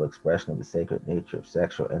selfless expression of the sacred nature of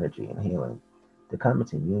sexual energy and healing. To come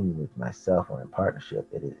into union with myself or in partnership,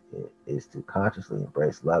 it is to consciously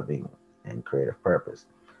embrace loving and creative purpose.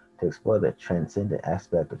 To explore the transcendent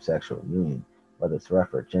aspect of sexual union, whether it's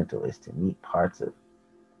rough or gentle, is to meet parts of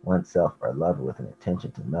oneself or lover with an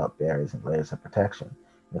intention to melt barriers and layers of protection.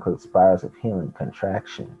 It includes spirals of healing,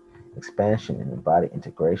 contraction, expansion, and embodied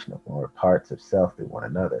integration of more parts of self through one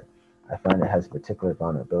another. I find it has a particular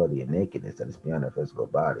vulnerability and nakedness that is beyond our physical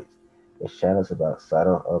bodies. Its channels about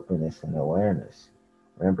subtle openness and awareness,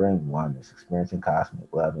 remembering oneness, experiencing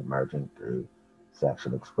cosmic love emerging through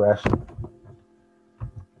sexual expression.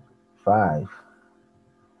 5.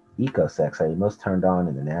 Ecosex, are you most turned on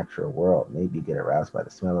in the natural world? Maybe you get aroused by the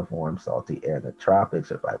smell of warm, salty air in the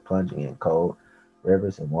tropics, or by plunging in cold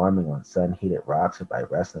rivers and warming on sun-heated rocks, or by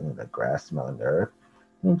wrestling in the grass-smelling earth.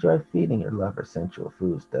 You enjoy feeding your lover sensual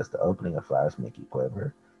foods. Does the opening of flowers make you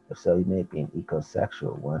quiver? If so, you may be an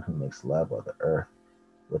ecosexual, one who makes love of the earth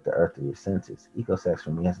with the earth of your senses. Ecosex for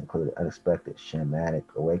me has included unexpected shamanic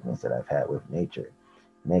awakenings that I've had with nature,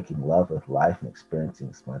 making love with life and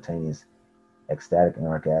experiencing spontaneous ecstatic and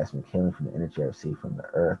orgasmic healing from the energy I receive from the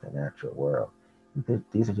earth and natural world.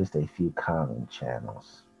 These are just a few common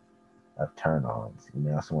channels of turn ons. You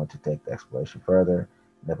may also want to take the exploration further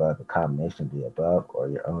and develop a combination of the above or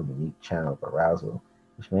your own unique channel of arousal,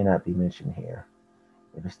 which may not be mentioned here.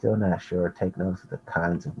 If you're still not sure, take notice of the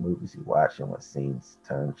kinds of movies you watch and what scenes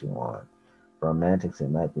turns you on. For romantics,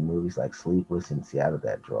 it might be movies like Sleepless in Seattle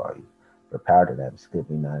that draw you. For power dynamics, it could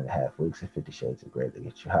be 9.5 Weeks or 50 Shades of Grey that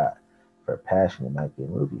get you hot. For passion, it might be a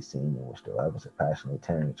movie scene in which the lovers are passionately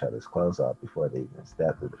tearing each other's clothes off before they even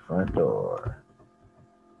step through the front door.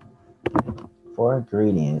 4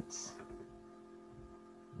 ingredients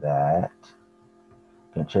that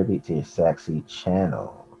contribute to your sexy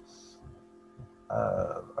channels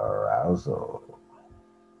of arousal.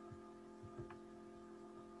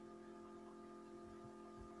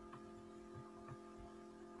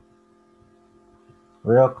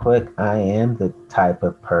 Real quick, I am the type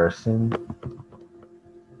of person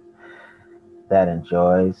that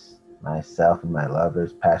enjoys myself and my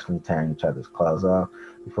lovers passionately tearing each other's clothes off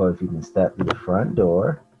before we even step through the front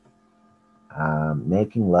door.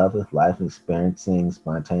 Making love with life, experiencing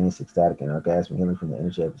spontaneous, ecstatic, and orgasmic healing from the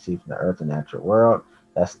energy I receive from the earth and natural world.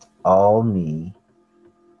 That's all me.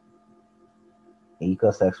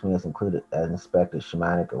 Ecosex me has included as inspected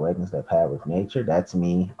shamanic awakenings that I've had with nature. That's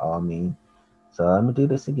me, all me. So let me do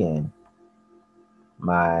this again.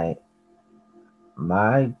 My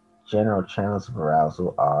my general channels of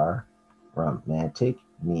arousal are romantic,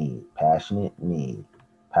 me, passionate, me,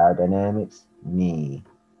 power dynamics, me,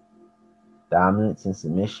 dominance and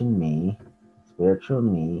submission, me, spiritual,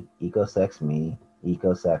 me, ecosex, me,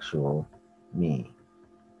 ecosexual, me.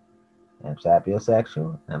 I'm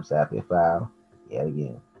sapiosexual, I'm sapiophile, yet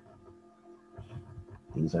again.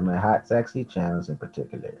 These are my hot, sexy channels in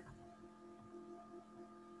particular.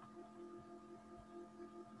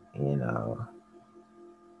 You know,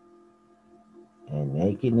 and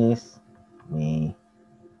nakedness, me,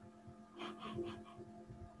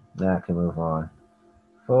 Now I can move on.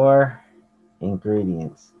 4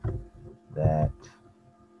 ingredients that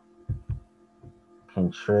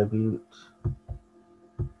contribute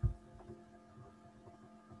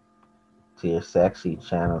to your sexy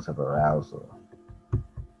channels of arousal.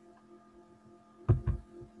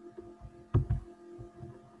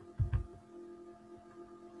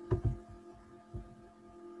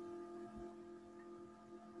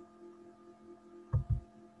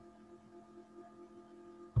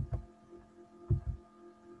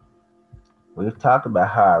 We've talked about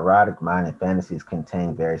how our erotic mind and fantasies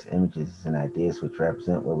contain various images and ideas which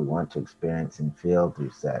represent what we want to experience and feel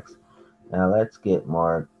through sex. Now let's get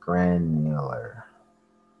more granular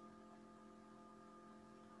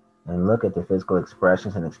and look at the physical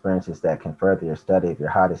expressions and experiences that can further your study of your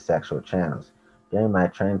hottest sexual channels. During my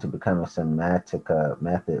training to become a somatica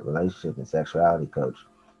method relationship and sexuality coach,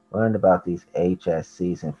 I learned about these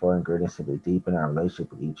HSCs and 4 ingredients to deepen our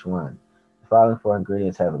relationship with each one. The following 4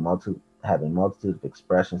 ingredients have a multitude of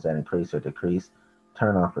expressions that increase or decrease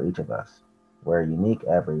turn on for each of us. We're unique,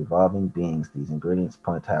 ever evolving beings. These ingredients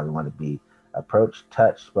point to how we want to be approached,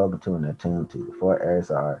 touched, spoken to, and attuned to. The 4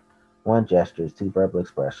 areas are: 1. Gestures. 2. Verbal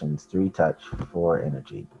expressions. 3. Touch. 4.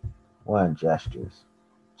 Energy. 1. Gestures.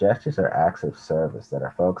 Gestures are acts of service that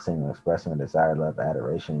are focusing on expressing a desire, love,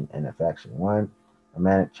 adoration, and affection. 1.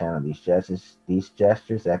 Romantic channel. These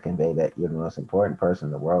gestures that convey that you're the most important person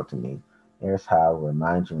in the world to me. Here's how I'll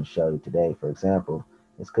remind you and show you today. For example,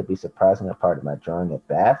 this could be surprising a part by drawing a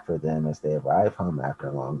bath for them as they arrive home after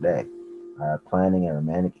a long day. Planning a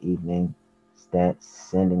romantic evening,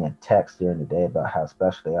 sending a text during the day about how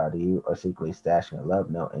special they are to you, or secretly stashing a love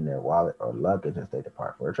note in their wallet or luggage as they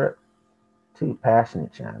depart for a trip. 2.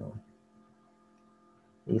 Passionate channel.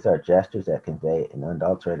 These are gestures that convey an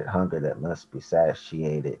unadulterated hunger that must be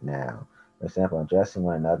satiated now. For example, addressing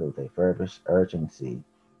one another with a feverish urgency,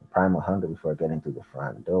 a primal hunger before getting through the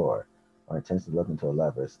front door, or intensely looking into a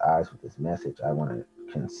lover's eyes with this message: I want to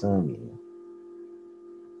consume you.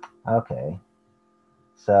 Okay,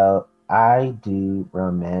 so I do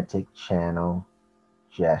romantic channel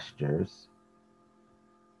gestures,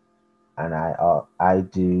 and I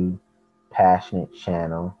do passionate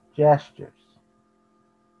channel gestures.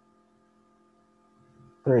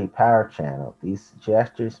 3. Power channel. These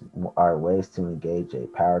gestures are ways to engage a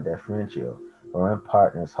power differential, where one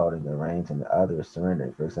partner is holding the reins and the other is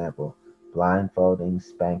surrendering. For example, blindfolding,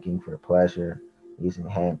 spanking for pleasure, using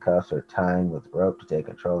handcuffs, or tying with rope to take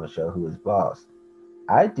control and show who is boss.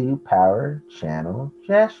 I do power channel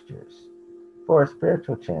gestures. 4.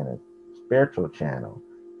 Spiritual channel.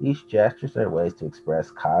 These gestures are ways to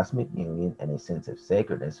express cosmic union and a sense of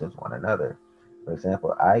sacredness with one another. For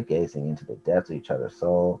example, eye gazing into the depths of each other's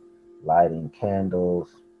soul, lighting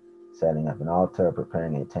candles, setting up an altar,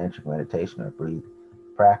 preparing a tantric meditation or breathe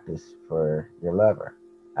practice for your lover.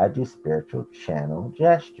 I do spiritual channel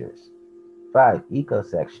gestures. 5.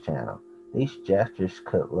 Eco-sex channel. These gestures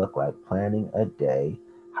could look like planning a day,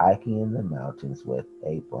 hiking in the mountains with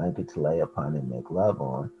a blanket to lay upon and make love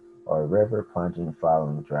on, or a river plunging,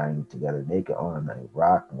 following, drying together naked on a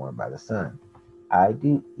rock warmed by the sun. I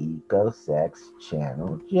do eco-sex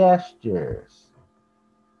channel gestures.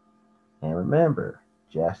 And remember,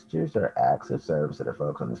 gestures are acts of service that are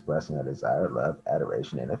focused on expressing a desire, love,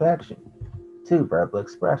 adoration, and affection. 2. Verbal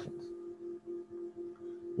expressions.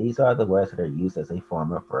 These are the words that are used as a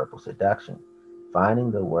form of verbal seduction.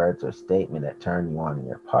 Finding the words or statement that turn you on in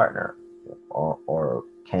your partner or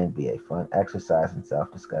can be a fun exercise in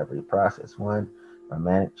self-discovery process. 1.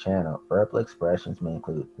 Romantic channel. Verbal expressions may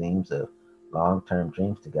include themes of long-term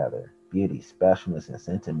dreams together, beauty, specialness, and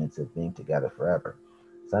sentiments of being together forever.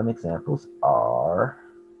 Some examples are: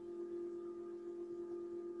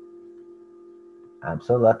 I'm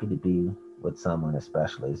so lucky to be with someone as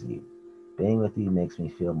special as you. Being with you makes me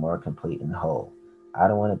feel more complete and whole. I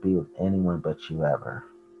don't want to be with anyone but you ever.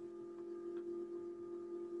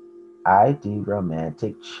 I do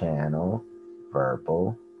romantic channel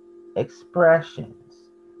verbal expressions.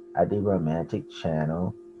 I do romantic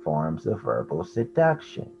channel forms of verbal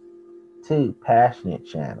seduction. 2. Passionate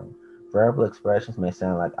channel. Verbal expressions may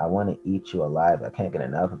sound like, I want to eat you alive. I can't get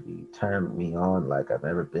enough of you. You turn me on like I've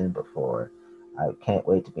never been before. I can't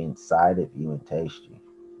wait to be inside of you and taste you.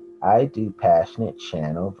 I do passionate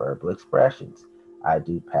channel verbal expressions. I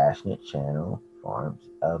do passionate channel forms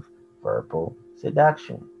of verbal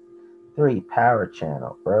seduction. 3. Power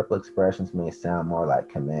channel. Verbal expressions may sound more like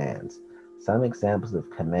commands. Some examples of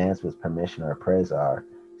commands with permission or praise are: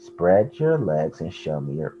 spread your legs and show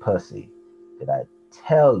me your pussy. Did I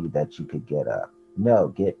tell you that you could get up? No,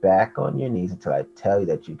 get back on your knees until I tell you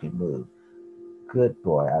that you can move. Good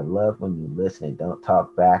boy. I love when you listen and don't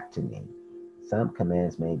talk back to me. Some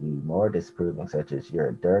commands may be more disproving, such as "you're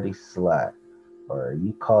a dirty slut," or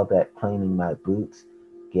 "you call that cleaning my boots?"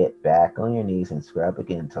 Get back on your knees and scrub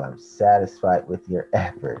again until I'm satisfied with your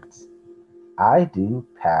efforts. I do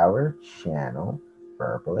power channel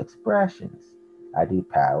verbal expressions. I do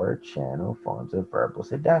power channel forms of verbal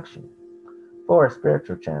seduction. For a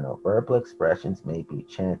spiritual channel, verbal expressions may be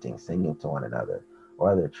chanting, singing to one another, or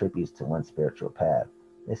other tributes to one spiritual path.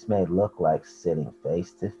 This may look like sitting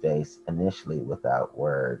face to face initially without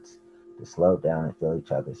words, to slow down and feel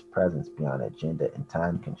each other's presence beyond agenda and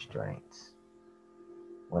time constraints.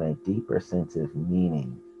 When a deeper sense of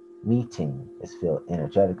meeting is felt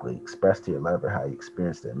energetically, express to your lover how you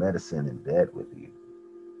experience their medicine in bed with you,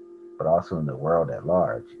 but also in the world at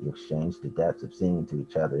large. You exchange the depths of seeing into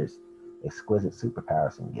each other's exquisite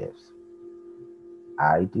superpowers and gifts.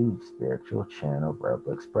 I do spiritual channel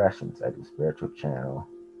verbal expressions. I do spiritual channel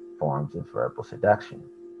forms of verbal seduction.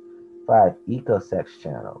 5. Eco-sex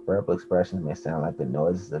channel. Verbal expressions may sound like the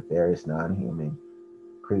noises of various non-human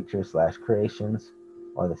creatures slash creations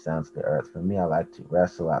or the sounds of the earth. For me, I like to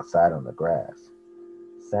wrestle outside on the grass.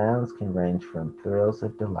 Sounds can range from thrills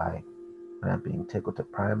of delight when I'm being tickled to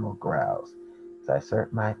primal growls as I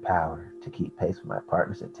assert my power to keep pace with my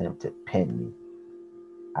partner's attempt to pin me.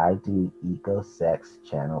 I do eco-sex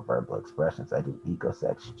channel verbal expressions. I do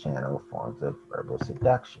eco-sex channel forms of verbal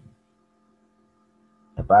seduction.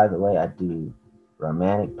 And by the way, I do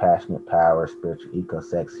romantic, passionate, power, spiritual,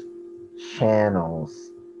 eco-sex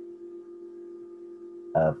channels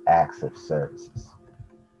of acts of services.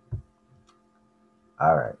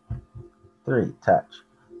 All right. 3. Touch.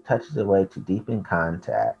 Touch is a way to deepen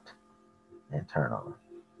contact and turn on.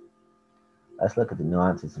 Let's look at the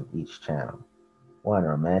nuances of each channel. 1.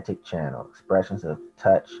 Romantic channel. Expressions of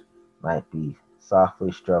touch might be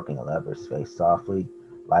softly stroking a lover's face, softly,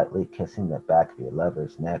 lightly kissing the back of your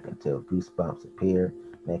lover's neck until goosebumps appear,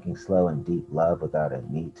 making slow and deep love without a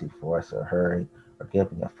need to force or hurry, or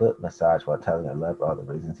giving a foot massage while telling your lover all the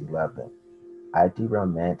reasons you love them. I do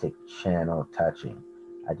romantic channel touching.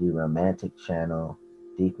 I do romantic channel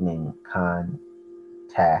deepening, contacting,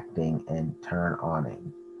 and turn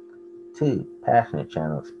oning. 2. Passionate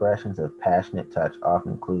channel. Expressions of passionate touch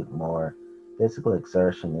often include more physical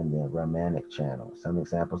exertion in the romantic channel. Some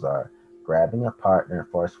examples are grabbing a partner and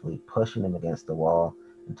forcefully pushing them against the wall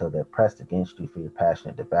until they're pressed against you for your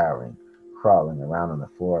passionate devouring, crawling around on the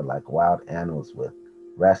floor like wild animals with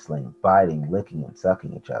wrestling, biting, licking, and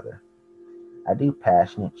sucking each other. I do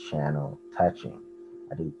passionate channel touching.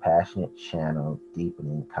 I do passionate channel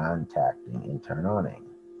deepening, contacting, and turn oning.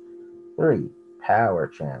 3. Power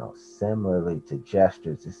channels. Similarly to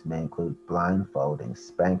gestures, this may include blindfolding,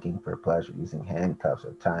 spanking for pleasure, using handcuffs,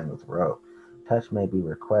 or tying with rope. Touch may be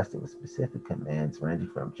requested with specific commands ranging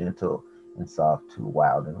from gentle and soft to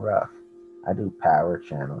wild and rough. I do power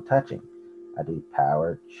channel touching. I do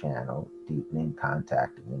power channel deepening,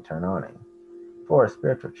 contacting, and turn oning. 4.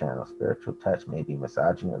 Spiritual channel. Spiritual touch may be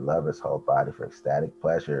massaging your lover's whole body for ecstatic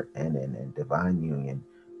pleasure and in divine union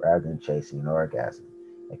rather than chasing an orgasm.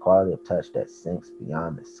 A quality of touch that sinks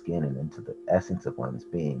beyond the skin and into the essence of one's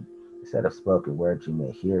being. Instead of spoken words, you may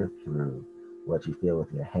hear through what you feel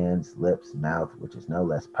with your hands, lips, mouth, which is no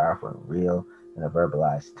less powerful and real than a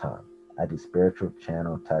verbalized tongue. I do spiritual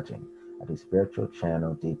channel touching. I do spiritual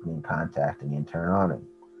channel deepening, contacting, and turn oning.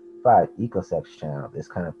 5. Ecosex channel. This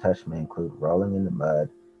kind of touch may include rolling in the mud,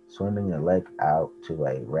 swimming in a lake out to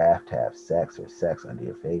a raft to have sex or sex under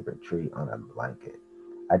your favorite tree on a blanket.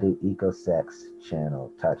 I do ecosex channel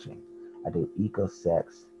touching. I do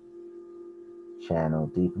ecosex channel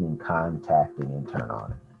deepening, contacting, and turn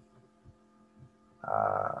on.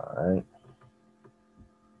 All right.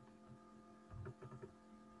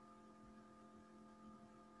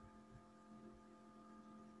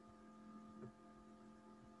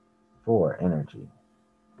 4. Energy.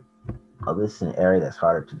 Oh, this is an area that's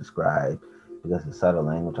harder to describe because of the subtle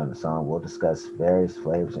language on the song. We'll discuss various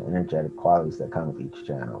flavors and energetic qualities that come with each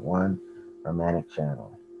channel. 1. Romantic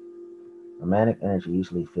channel. Romantic energy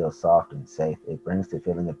usually feels soft and safe. It brings the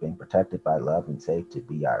feeling of being protected by love and safe to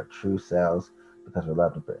be our true selves because we're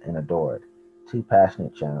loved and adored. 2.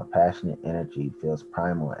 Passionate channel. Passionate energy feels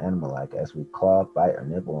primal and animal-like. As we claw, bite, or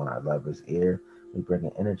nibble on our lover's ear, we bring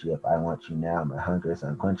an energy of "I want you now, my hunger is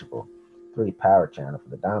unquenchable." 3. Power channel. For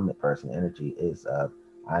the dominant person, energy is of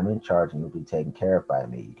 "I'm in charge and you'll be taken care of by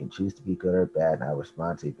me. You can choose to be good or bad, and I'll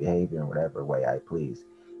respond to your behavior in whatever way I please.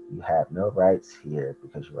 You have no rights here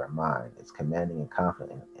because you are mine." It's commanding and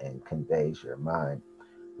confident and conveys your mind.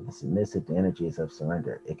 For the submissive, the energy is of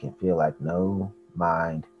surrender. It can feel like no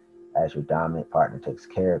mind as your dominant partner takes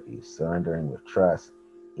care of you, surrendering with trust,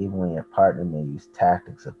 even when your partner may use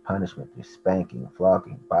tactics of punishment through spanking,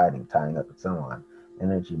 flogging, biting, tying up, and so on.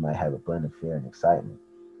 Energy might have a blend of fear and excitement.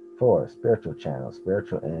 4. Spiritual channels.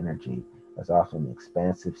 Spiritual energy is often an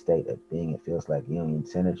expansive state of being. It feels like union,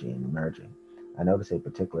 synergy, and emerging. I notice a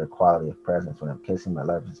particular quality of presence when I'm kissing my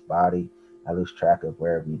lover's body. I lose track of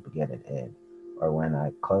where we begin and end. Or when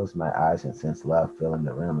I close my eyes and sense love filling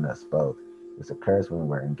the room in us both. This occurs when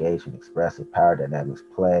we're engaged in expressive power dynamics,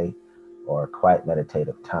 play, or quiet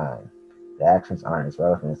meditative time. The actions aren't as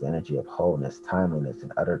relevant as the energy of wholeness, timeliness,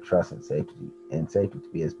 and utter trust and safety to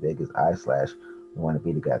be as big as I slash we want to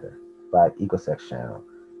be together. 5. Ecosex channel.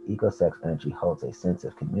 Ecosex energy holds a sense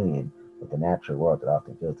of communion with the natural world that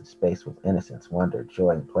often fills the space with innocence, wonder, joy,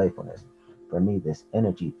 and playfulness. For me, this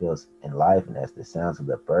energy feels enlivened as the sounds of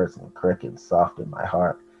the birds and crickets soften my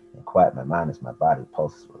heart and quiet my mind as my body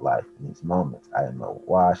pulses with life. In these moments, I am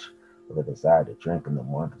awash with a desire to drink in the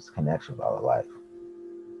warmth of connection with all of life.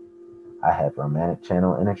 I have romantic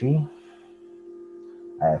channel energy.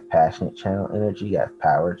 I have passionate channel energy. I have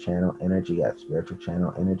power channel energy. I have spiritual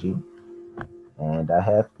channel energy. And I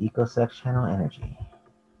have ecosex channel energy.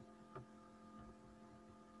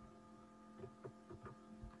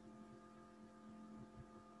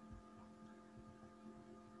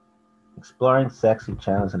 Exploring sexy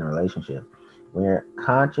channels in a relationship. When you're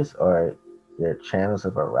conscious or your channels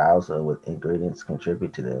of arousal with ingredients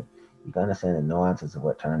contribute to them, you can understand the nuances of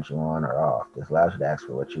what turns you on or off. This allows you to ask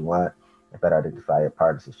for what you want and better identify your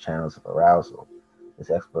partner's channels of arousal.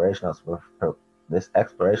 This exploration also this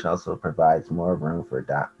exploration also provides more room for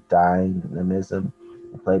dynamism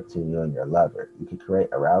and play between you and your lover. You can create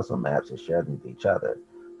arousal maps and share them with each other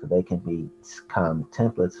so they can become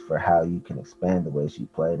templates for how you can expand the ways you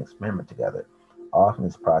play and experiment together. Often,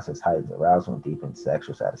 this process heightens arousal and deepens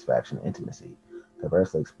sexual satisfaction and intimacy.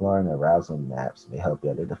 Conversely, exploring arousal maps may help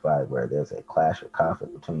you identify where there's a clash or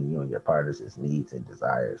conflict between you and your partner's needs and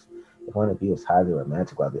desires. If one of you is highly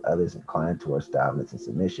romantic while the other is inclined towards dominance and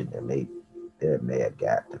submission, there may a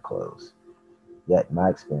gap to close. Yet, in my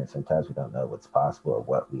experience, sometimes we don't know what's possible or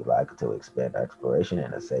what we like until we expand our exploration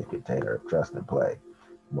in a safe container of trust and play.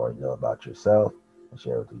 The more you know about yourself and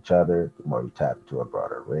share with each other, the more you tap into a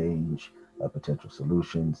broader range of potential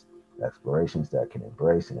solutions, explorations that can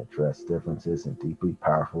embrace and address differences in deeply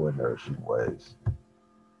powerful and nourishing ways.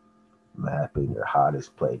 Mapping your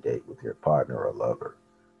hottest play date with your partner or lover.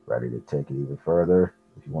 Ready to take it even further?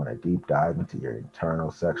 If you want a deep dive into your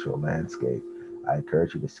internal sexual landscape, I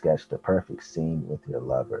encourage you to sketch the perfect scene with your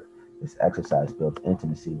lover. This exercise builds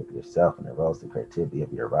intimacy with yourself and enrolls the creativity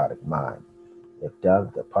of your erotic mind. If done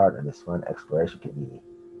with a partner, this fun exploration can be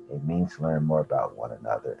a means to learn more about one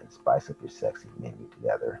another and spice up your sexy menu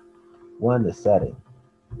together. 1. The setting.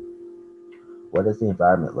 What does the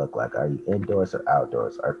environment look like? Are you indoors or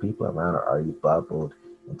outdoors? Are people around or are you bubbled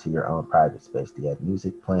into your own private space? Do you have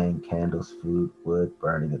music playing, candles, food, wood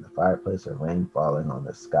burning in the fireplace, or rain falling on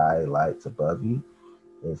the sky lights above you?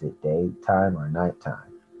 Is it daytime or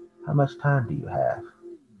nighttime? How much time do you have?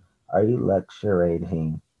 Are you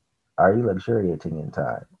luxuriating are you luxuriating in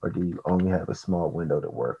time, or do you only have a small window to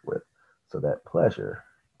work with so that pleasure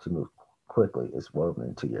to move quickly is woven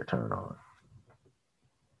into your turn on?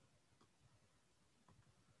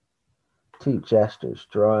 2. Gestures.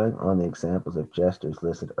 Drawing on the examples of gestures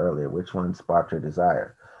listed earlier, which one sparked your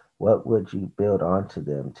desire? What would you build onto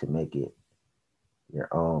them to make it your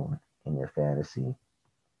own in your fantasy?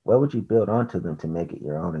 What would you build onto them to make it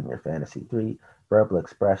your own in your fantasy? 3. Verbal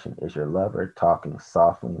expression. Is your lover talking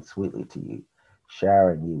softly and sweetly to you,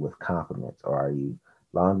 showering you with compliments, or are you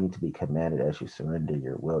longing to be commanded as you surrender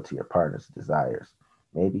your will to your partner's desires?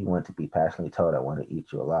 Maybe you want to be passionately told, I want to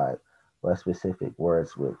eat you alive. What specific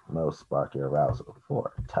words would most spark your arousal?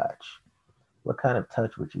 4. Touch. What kind of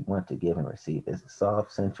touch would you want to give and receive? Is it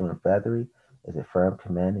soft, sensual, and feathery? Is it firm,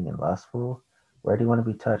 commanding, and lustful? Where do you want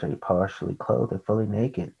to be touched? Are you partially clothed or fully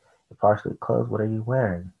naked? If partially clothed, what are you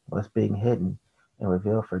wearing? What's being hidden and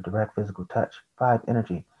revealed for direct physical touch? 5.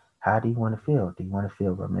 Energy. How do you want to feel? Do you want to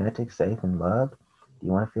feel romantic, safe, and loved? Do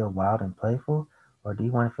you want to feel wild and playful? Or do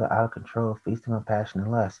you want to feel out of control, feasting on passion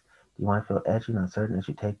and lust? Do you want to feel edgy and uncertain as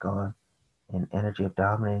you take on an energy of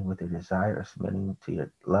dominating with your desire or submitting to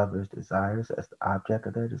your lover's desires as the object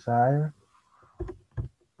of their desire?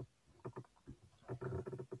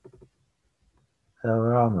 So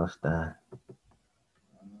we're almost done.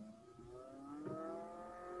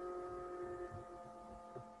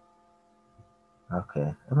 Okay,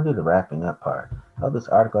 I'm gonna do the wrapping up part. I hope this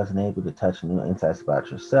article has enabled you to touch new insights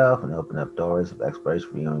about yourself and open up doors of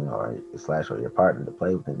exploration for you and or your partner to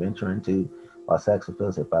play with and venture into. While sex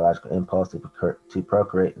fulfills a biological impulse to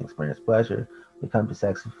procreate and experience pleasure, we come to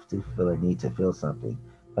sex to fulfill a need to feel something.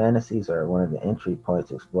 Fantasies are one of the entry points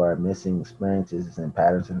to explore our missing experiences and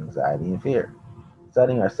patterns of anxiety and fear.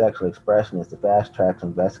 Studying our sexual expression is the fast track to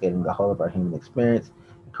investigating the whole of our human experience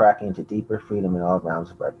and cracking into deeper freedom in all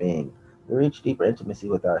realms of our being. We reach deeper intimacy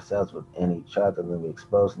with ourselves and each other when we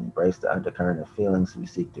expose and embrace the undercurrent of feelings we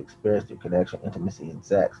seek to experience through connection, intimacy, and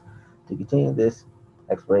sex. To continue this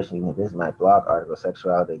exploration, you can visit my blog article,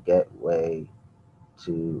 Sexuality Gateway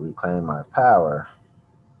to Reclaim Our Power.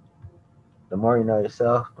 The more you know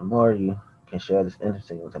yourself, the more you can share this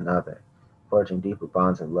intimacy with another, forging deeper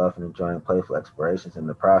bonds of love and enjoying playful explorations in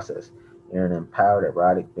the process. You're an empowered,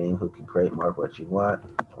 erotic being who can create more of what you want.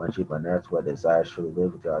 Once you've unearthed what desires truly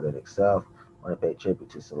live with your authentic self, I want to pay tribute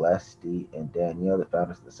to Celeste, and Danielle, the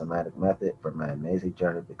founders of the Somatic Method, for my amazing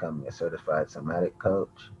journey of becoming a certified somatica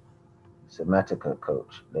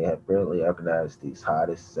coach. They have brilliantly organized these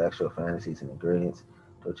hottest sexual fantasies and ingredients,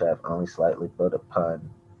 to which I have only slightly put upon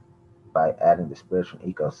by adding the spiritual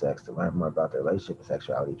eco-sex. To learn more about their relationship and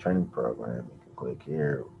sexuality training program, you can click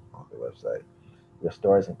here on the website. Your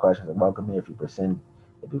stories and questions are welcome here. If you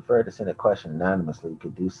prefer to send a question anonymously, you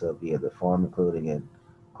can do so via the form, including on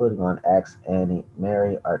X Annie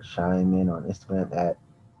Mary, or chime in on Instagram at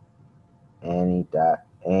Annie dot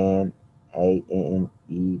Ann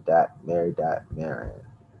A-N-E dot Mary dot Marion.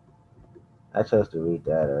 I chose to read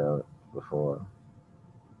that before.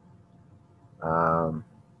 Um,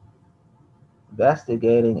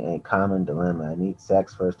 Investigating a common dilemma. I need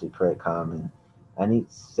sex first to create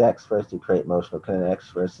emotional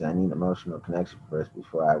connection versus I need emotional connection first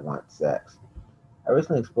before I want sex. I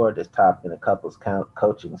recently explored this topic in a couples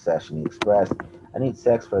coaching session. He expressed, I need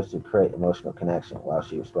sex first to create emotional connection, while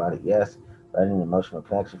she responded, yes, but I need emotional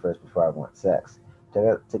connection first before I want sex.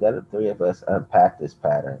 Together, the three of us unpacked this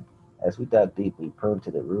pattern. As we dug deep, we pruned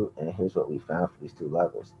to the root, and here's what we found for these two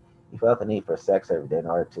lovers. He felt the need for sex every day in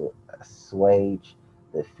order to assuage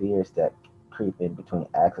the fears that creep in between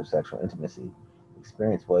acts of sexual intimacy. He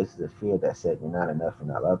experienced voices of fear that said, you're not enough, you're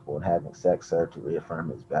not lovable, and having sex served to reaffirm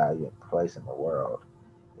his value and place in the world.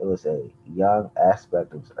 It was a young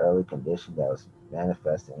aspect of his early condition that was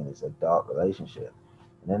manifesting in his adult relationship,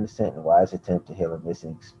 an innocent and wise attempt to heal a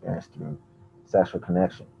missing experience through sexual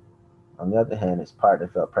connection. On the other hand, his partner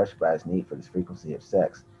felt pressured by his need for this frequency of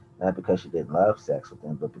sex, not because she didn't love sex with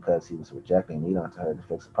him, but because he was projecting a need onto her to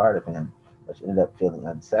fix a part of him, which ended up feeling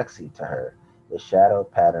unsexy to her. The shadow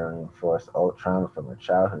pattern reinforced old trauma from her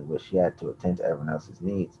childhood, where she had to attend to everyone else's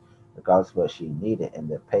needs, regardless of what she needed, and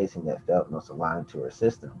the pacing that felt most aligned to her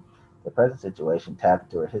system. The present situation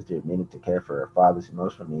tapped into her history of needing to care for her father's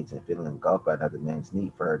emotional needs and feeling engulfed by another man's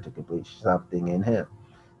need for her to complete something in him.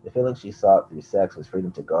 The feeling she sought through sex was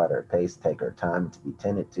freedom to go at her pace, take her time, and to be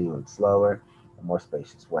tended to in slower and more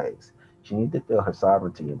spacious ways. She needed to feel her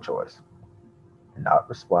sovereignty and choice, and not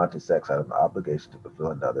respond to sex out of an obligation to fulfill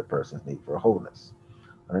another person's need for wholeness.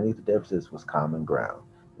 Underneath the differences was common ground.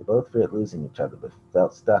 They both feared losing each other, but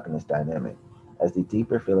felt stuck in this dynamic. As the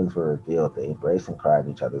deeper feelings were revealed, they embraced and cried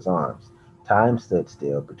in each other's arms. Time stood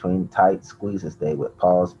still. Between tight squeezes, they would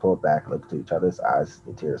pause, pull back, look into each other's eyes as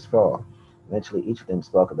the tears fall. Eventually, each of them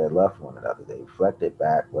spoke of their love for one another. They reflected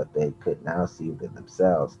back what they could now see within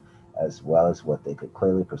themselves, as well as what they could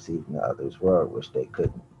clearly perceive in the other's world, which they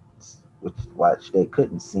couldn't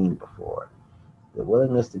see before. The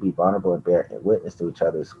willingness to be vulnerable and bear witness to each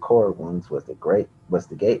other's core wounds was the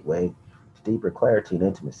gateway to deeper clarity and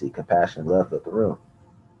intimacy. Compassion and love filled the room.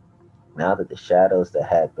 Now that the shadows that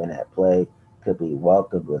had been at play could be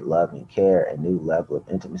welcomed with love and care, a new level of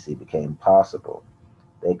intimacy became possible.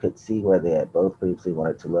 They could see where they had both previously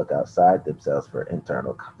wanted to look outside themselves for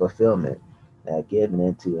internal fulfillment, and had given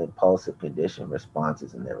into impulsive conditioned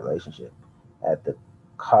responses in their relationship. At the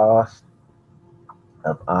cost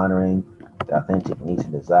of honoring the authentic needs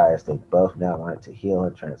and desires, they both now wanted to heal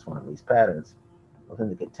and transform these patterns within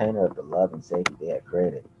the container of the love and safety they had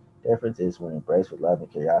created. The difference is when embraced with love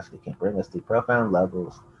and curiosity can bring us to profound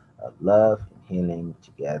levels of love and healing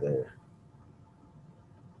together.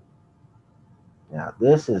 Now,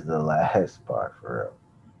 this is the last part for real.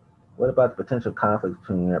 What about the potential conflict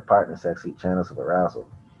between your partner's sexy channels of arousal?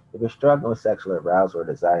 If you're struggling with sexual arousal or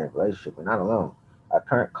desire in a relationship, you're not alone. Our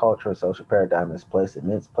current cultural and social paradigm has placed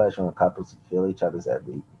immense pleasure on couples to feel each other's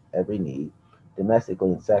every need,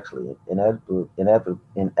 domestically and sexually.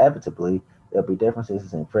 Inevitably, there'll be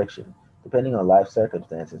differences and friction. Depending on life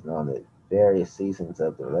circumstances and on the various seasons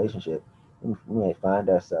of the relationship, we may find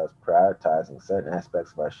ourselves prioritizing certain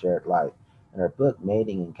aspects of our shared life. In her book,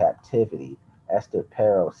 Mating in Captivity, Esther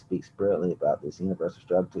Perel speaks brilliantly about this universal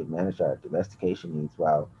struggle to manage our domestication needs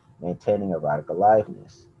while Maintaining erotic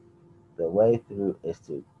aliveness. The way through is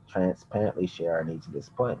to transparently share our needs and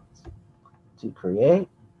disappointments. To create,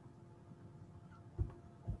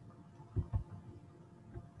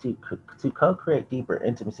 to co-create deeper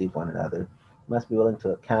intimacy with one another, we must be willing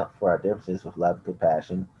to account for our differences with love and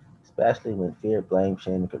compassion, especially when fear, blame,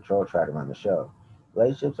 shame, and control try to run the show.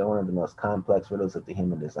 Relationships are one of the most complex riddles of the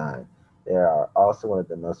human design. They are also one of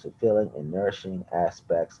the most fulfilling and nourishing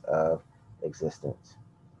aspects of existence.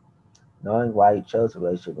 Knowing why you chose a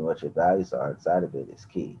relationship and what your values are inside of it is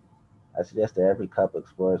key. I suggest that every couple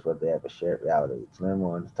explores whether they have a shared reality. To learn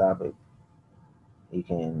more on this topic, you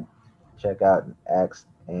can check out Ask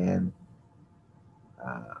and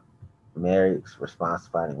uh, Mary's response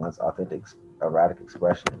to finding one's authentic erotic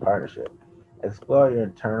expression in partnership. Explore your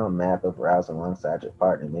internal map of arousal alongside your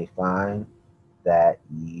partner. You may find that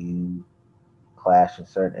you clash in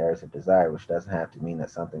certain areas of desire, which doesn't have to mean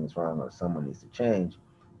that something is wrong or someone needs to change.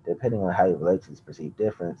 Depending on how you relate to this perceived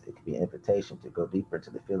difference, it can be an invitation to go deeper into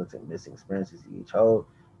the feelings and missing experiences you each hold.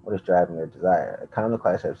 What is driving your desire? A common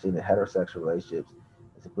clash I've seen in heterosexual relationships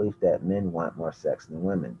is the belief that men want more sex than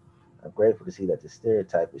women. I'm grateful to see that the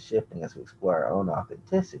stereotype is shifting as we explore our own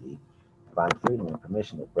authenticity, find freedom and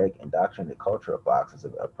permission to break indoctrinated cultural boxes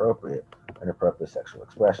of appropriate and inappropriate sexual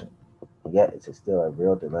expression. And yet, it's still a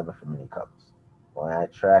real dilemma for many couples. When I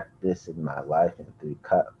track this in my life and through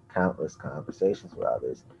countless conversations with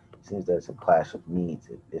others, it seems there's a clash of needs.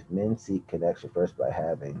 If men seek connection first by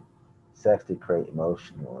having sex to create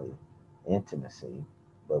emotional intimacy,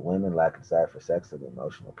 but women lack a desire for sex so the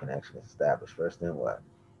emotional connection is established first, then what?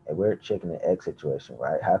 A weird chicken and egg situation,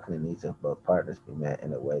 right? How can the needs of both partners be met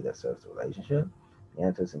in a way that serves the relationship? The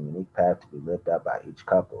answer is a unique path to be lived out by each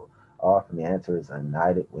couple. Often the answer is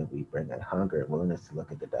united when we bring a hunger and willingness to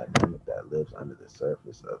look at the dynamic that lives under the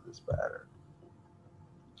surface of this pattern.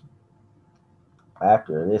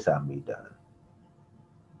 After this, I'll be done.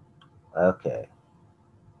 Okay.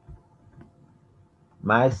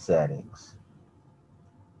 My settings.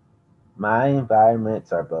 My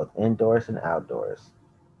environments are both indoors and outdoors.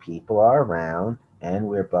 People are around, and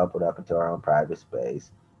we're bubbled up into our own private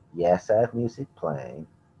space. Yes, I have music playing.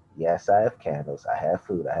 Yes, I have candles. I have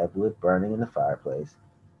food. I have wood burning in the fireplace.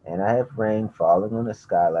 And I have rain falling on the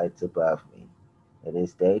skylights above me. It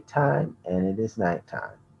is daytime and it is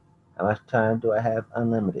nighttime. How much time do I have?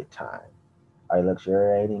 Unlimited time. Are you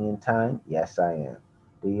luxuriating in time? Yes, I am.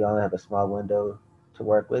 Do you only have a small window to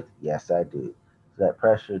work with? Yes, I do. So that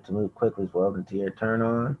pressure to move quickly is woven into your turn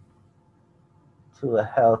on to a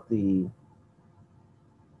healthy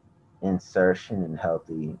insertion and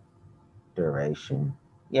healthy duration?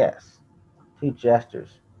 Yes. Two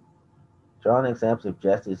gestures. Drawing examples of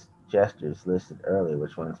gestures listed earlier.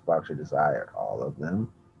 Which one sparks your desire? All of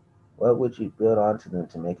them. What would you build onto them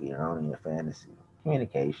to make it your own in your fantasy?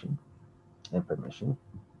 Communication and permission.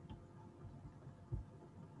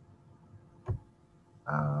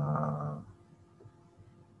 Uh,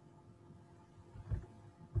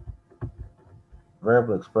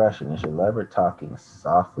 Verbal expression. Is your lover talking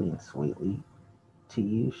softly and sweetly to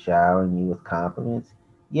you, showering you with compliments?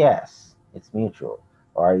 Yes, it's mutual.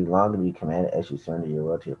 Or are you longing to be commanded as you surrender your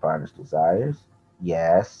will to your partner's desires?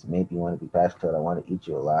 Yes. Maybe you want to be passionate till I want to eat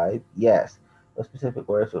you alive? Yes. What specific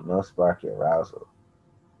words would most spark your arousal?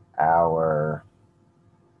 Our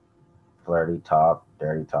flirty talk,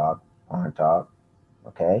 dirty talk, porn talk.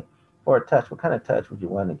 Okay. For a touch, what kind of touch would you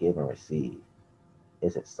want to give and receive?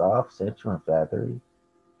 Is it soft, sensual, and feathery?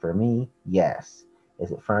 For me, yes.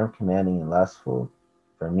 Is it firm, commanding, and lustful?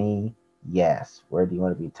 For me, yes. Where do you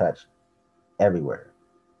want to be touched? Everywhere.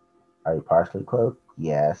 Are you partially clothed?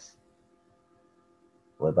 Yes.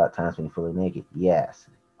 What about times when you're fully naked? Yes.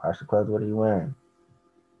 Partially clothed, what are you wearing?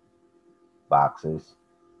 Boxers.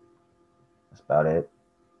 That's about it.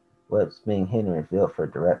 What's being hidden and revealed for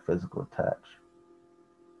direct physical touch?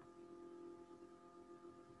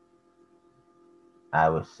 I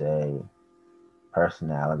would say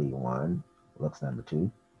personality one, looks number two.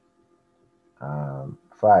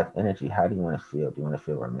 Five, energy. How do you want to feel? Do you want to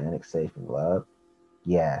feel romantic, safe, and loved?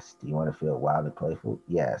 Yes. Do you want to feel wild and playful?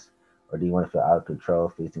 Yes. Or do you want to feel out of control,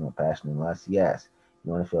 feasting on passion and lust? Yes.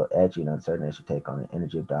 You want to feel edgy and uncertain as you take on the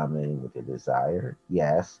energy of dominating with your desire?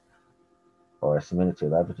 Yes. Or submitting to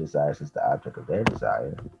your lover's desires as the object of their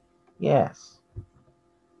desire? Yes.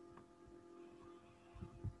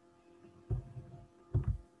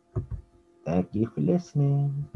 Thank you for listening.